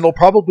bit, and there'll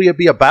probably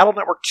be a Battle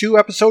Network 2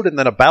 episode and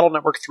then a Battle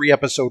Network 3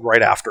 episode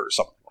right after or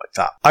something like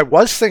that. I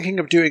was thinking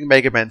of doing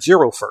Mega Man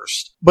Zero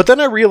first, but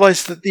then I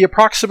realized that the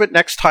approximate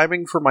next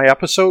timing for my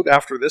episode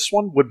after this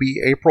one would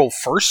be April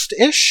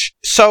 1st-ish.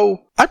 So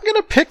I'm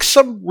gonna pick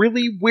some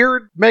really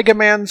weird Mega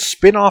Man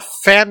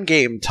spin-off fan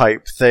game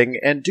type thing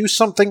and do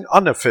something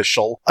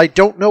unofficial. I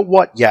don't know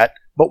what yet,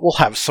 but we'll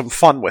have some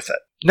fun with it.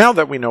 Now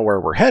that we know where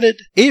we're headed,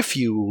 if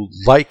you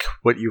like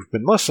what you've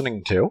been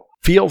listening to,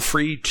 feel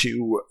free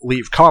to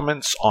leave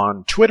comments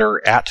on Twitter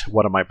at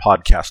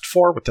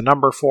whatamipodcast4 with the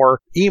number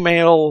 4,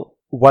 email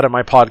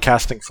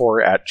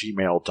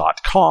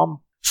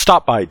whatamipodcasting4@gmail.com.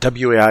 Stop by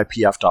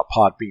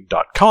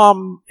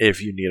waipf.podbean.com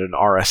if you need an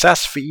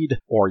RSS feed,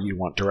 or you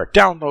want direct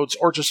downloads,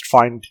 or just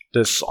find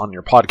this on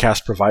your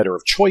podcast provider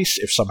of choice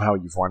if somehow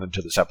you've run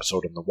into this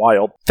episode in the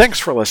wild. Thanks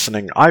for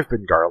listening. I've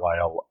been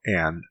Garlisle,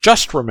 and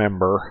just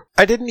remember,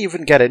 I didn't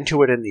even get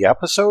into it in the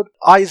episode.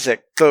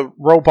 Isaac, the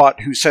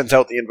robot who sends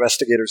out the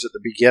investigators at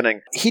the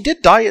beginning, he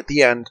did die at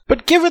the end,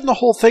 but given the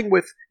whole thing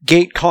with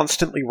Gate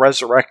constantly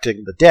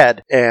resurrecting the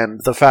dead,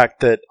 and the fact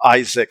that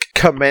Isaac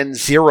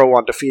commends Zero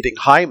on defeating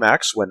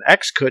Hymax when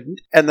X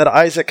couldn't, and that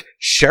Isaac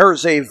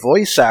shares a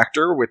voice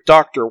actor with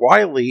Dr.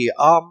 Wily,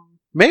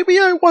 maybe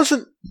I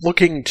wasn't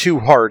looking too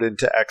hard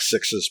into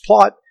X6's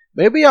plot.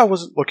 Maybe I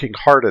wasn't looking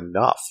hard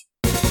enough.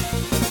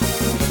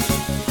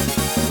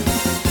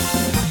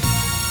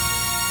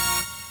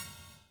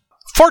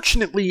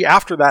 Fortunately,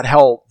 after that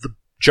hell, the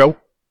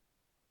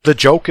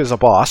joke is a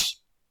boss.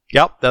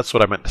 Yep, that's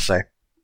what I meant to say.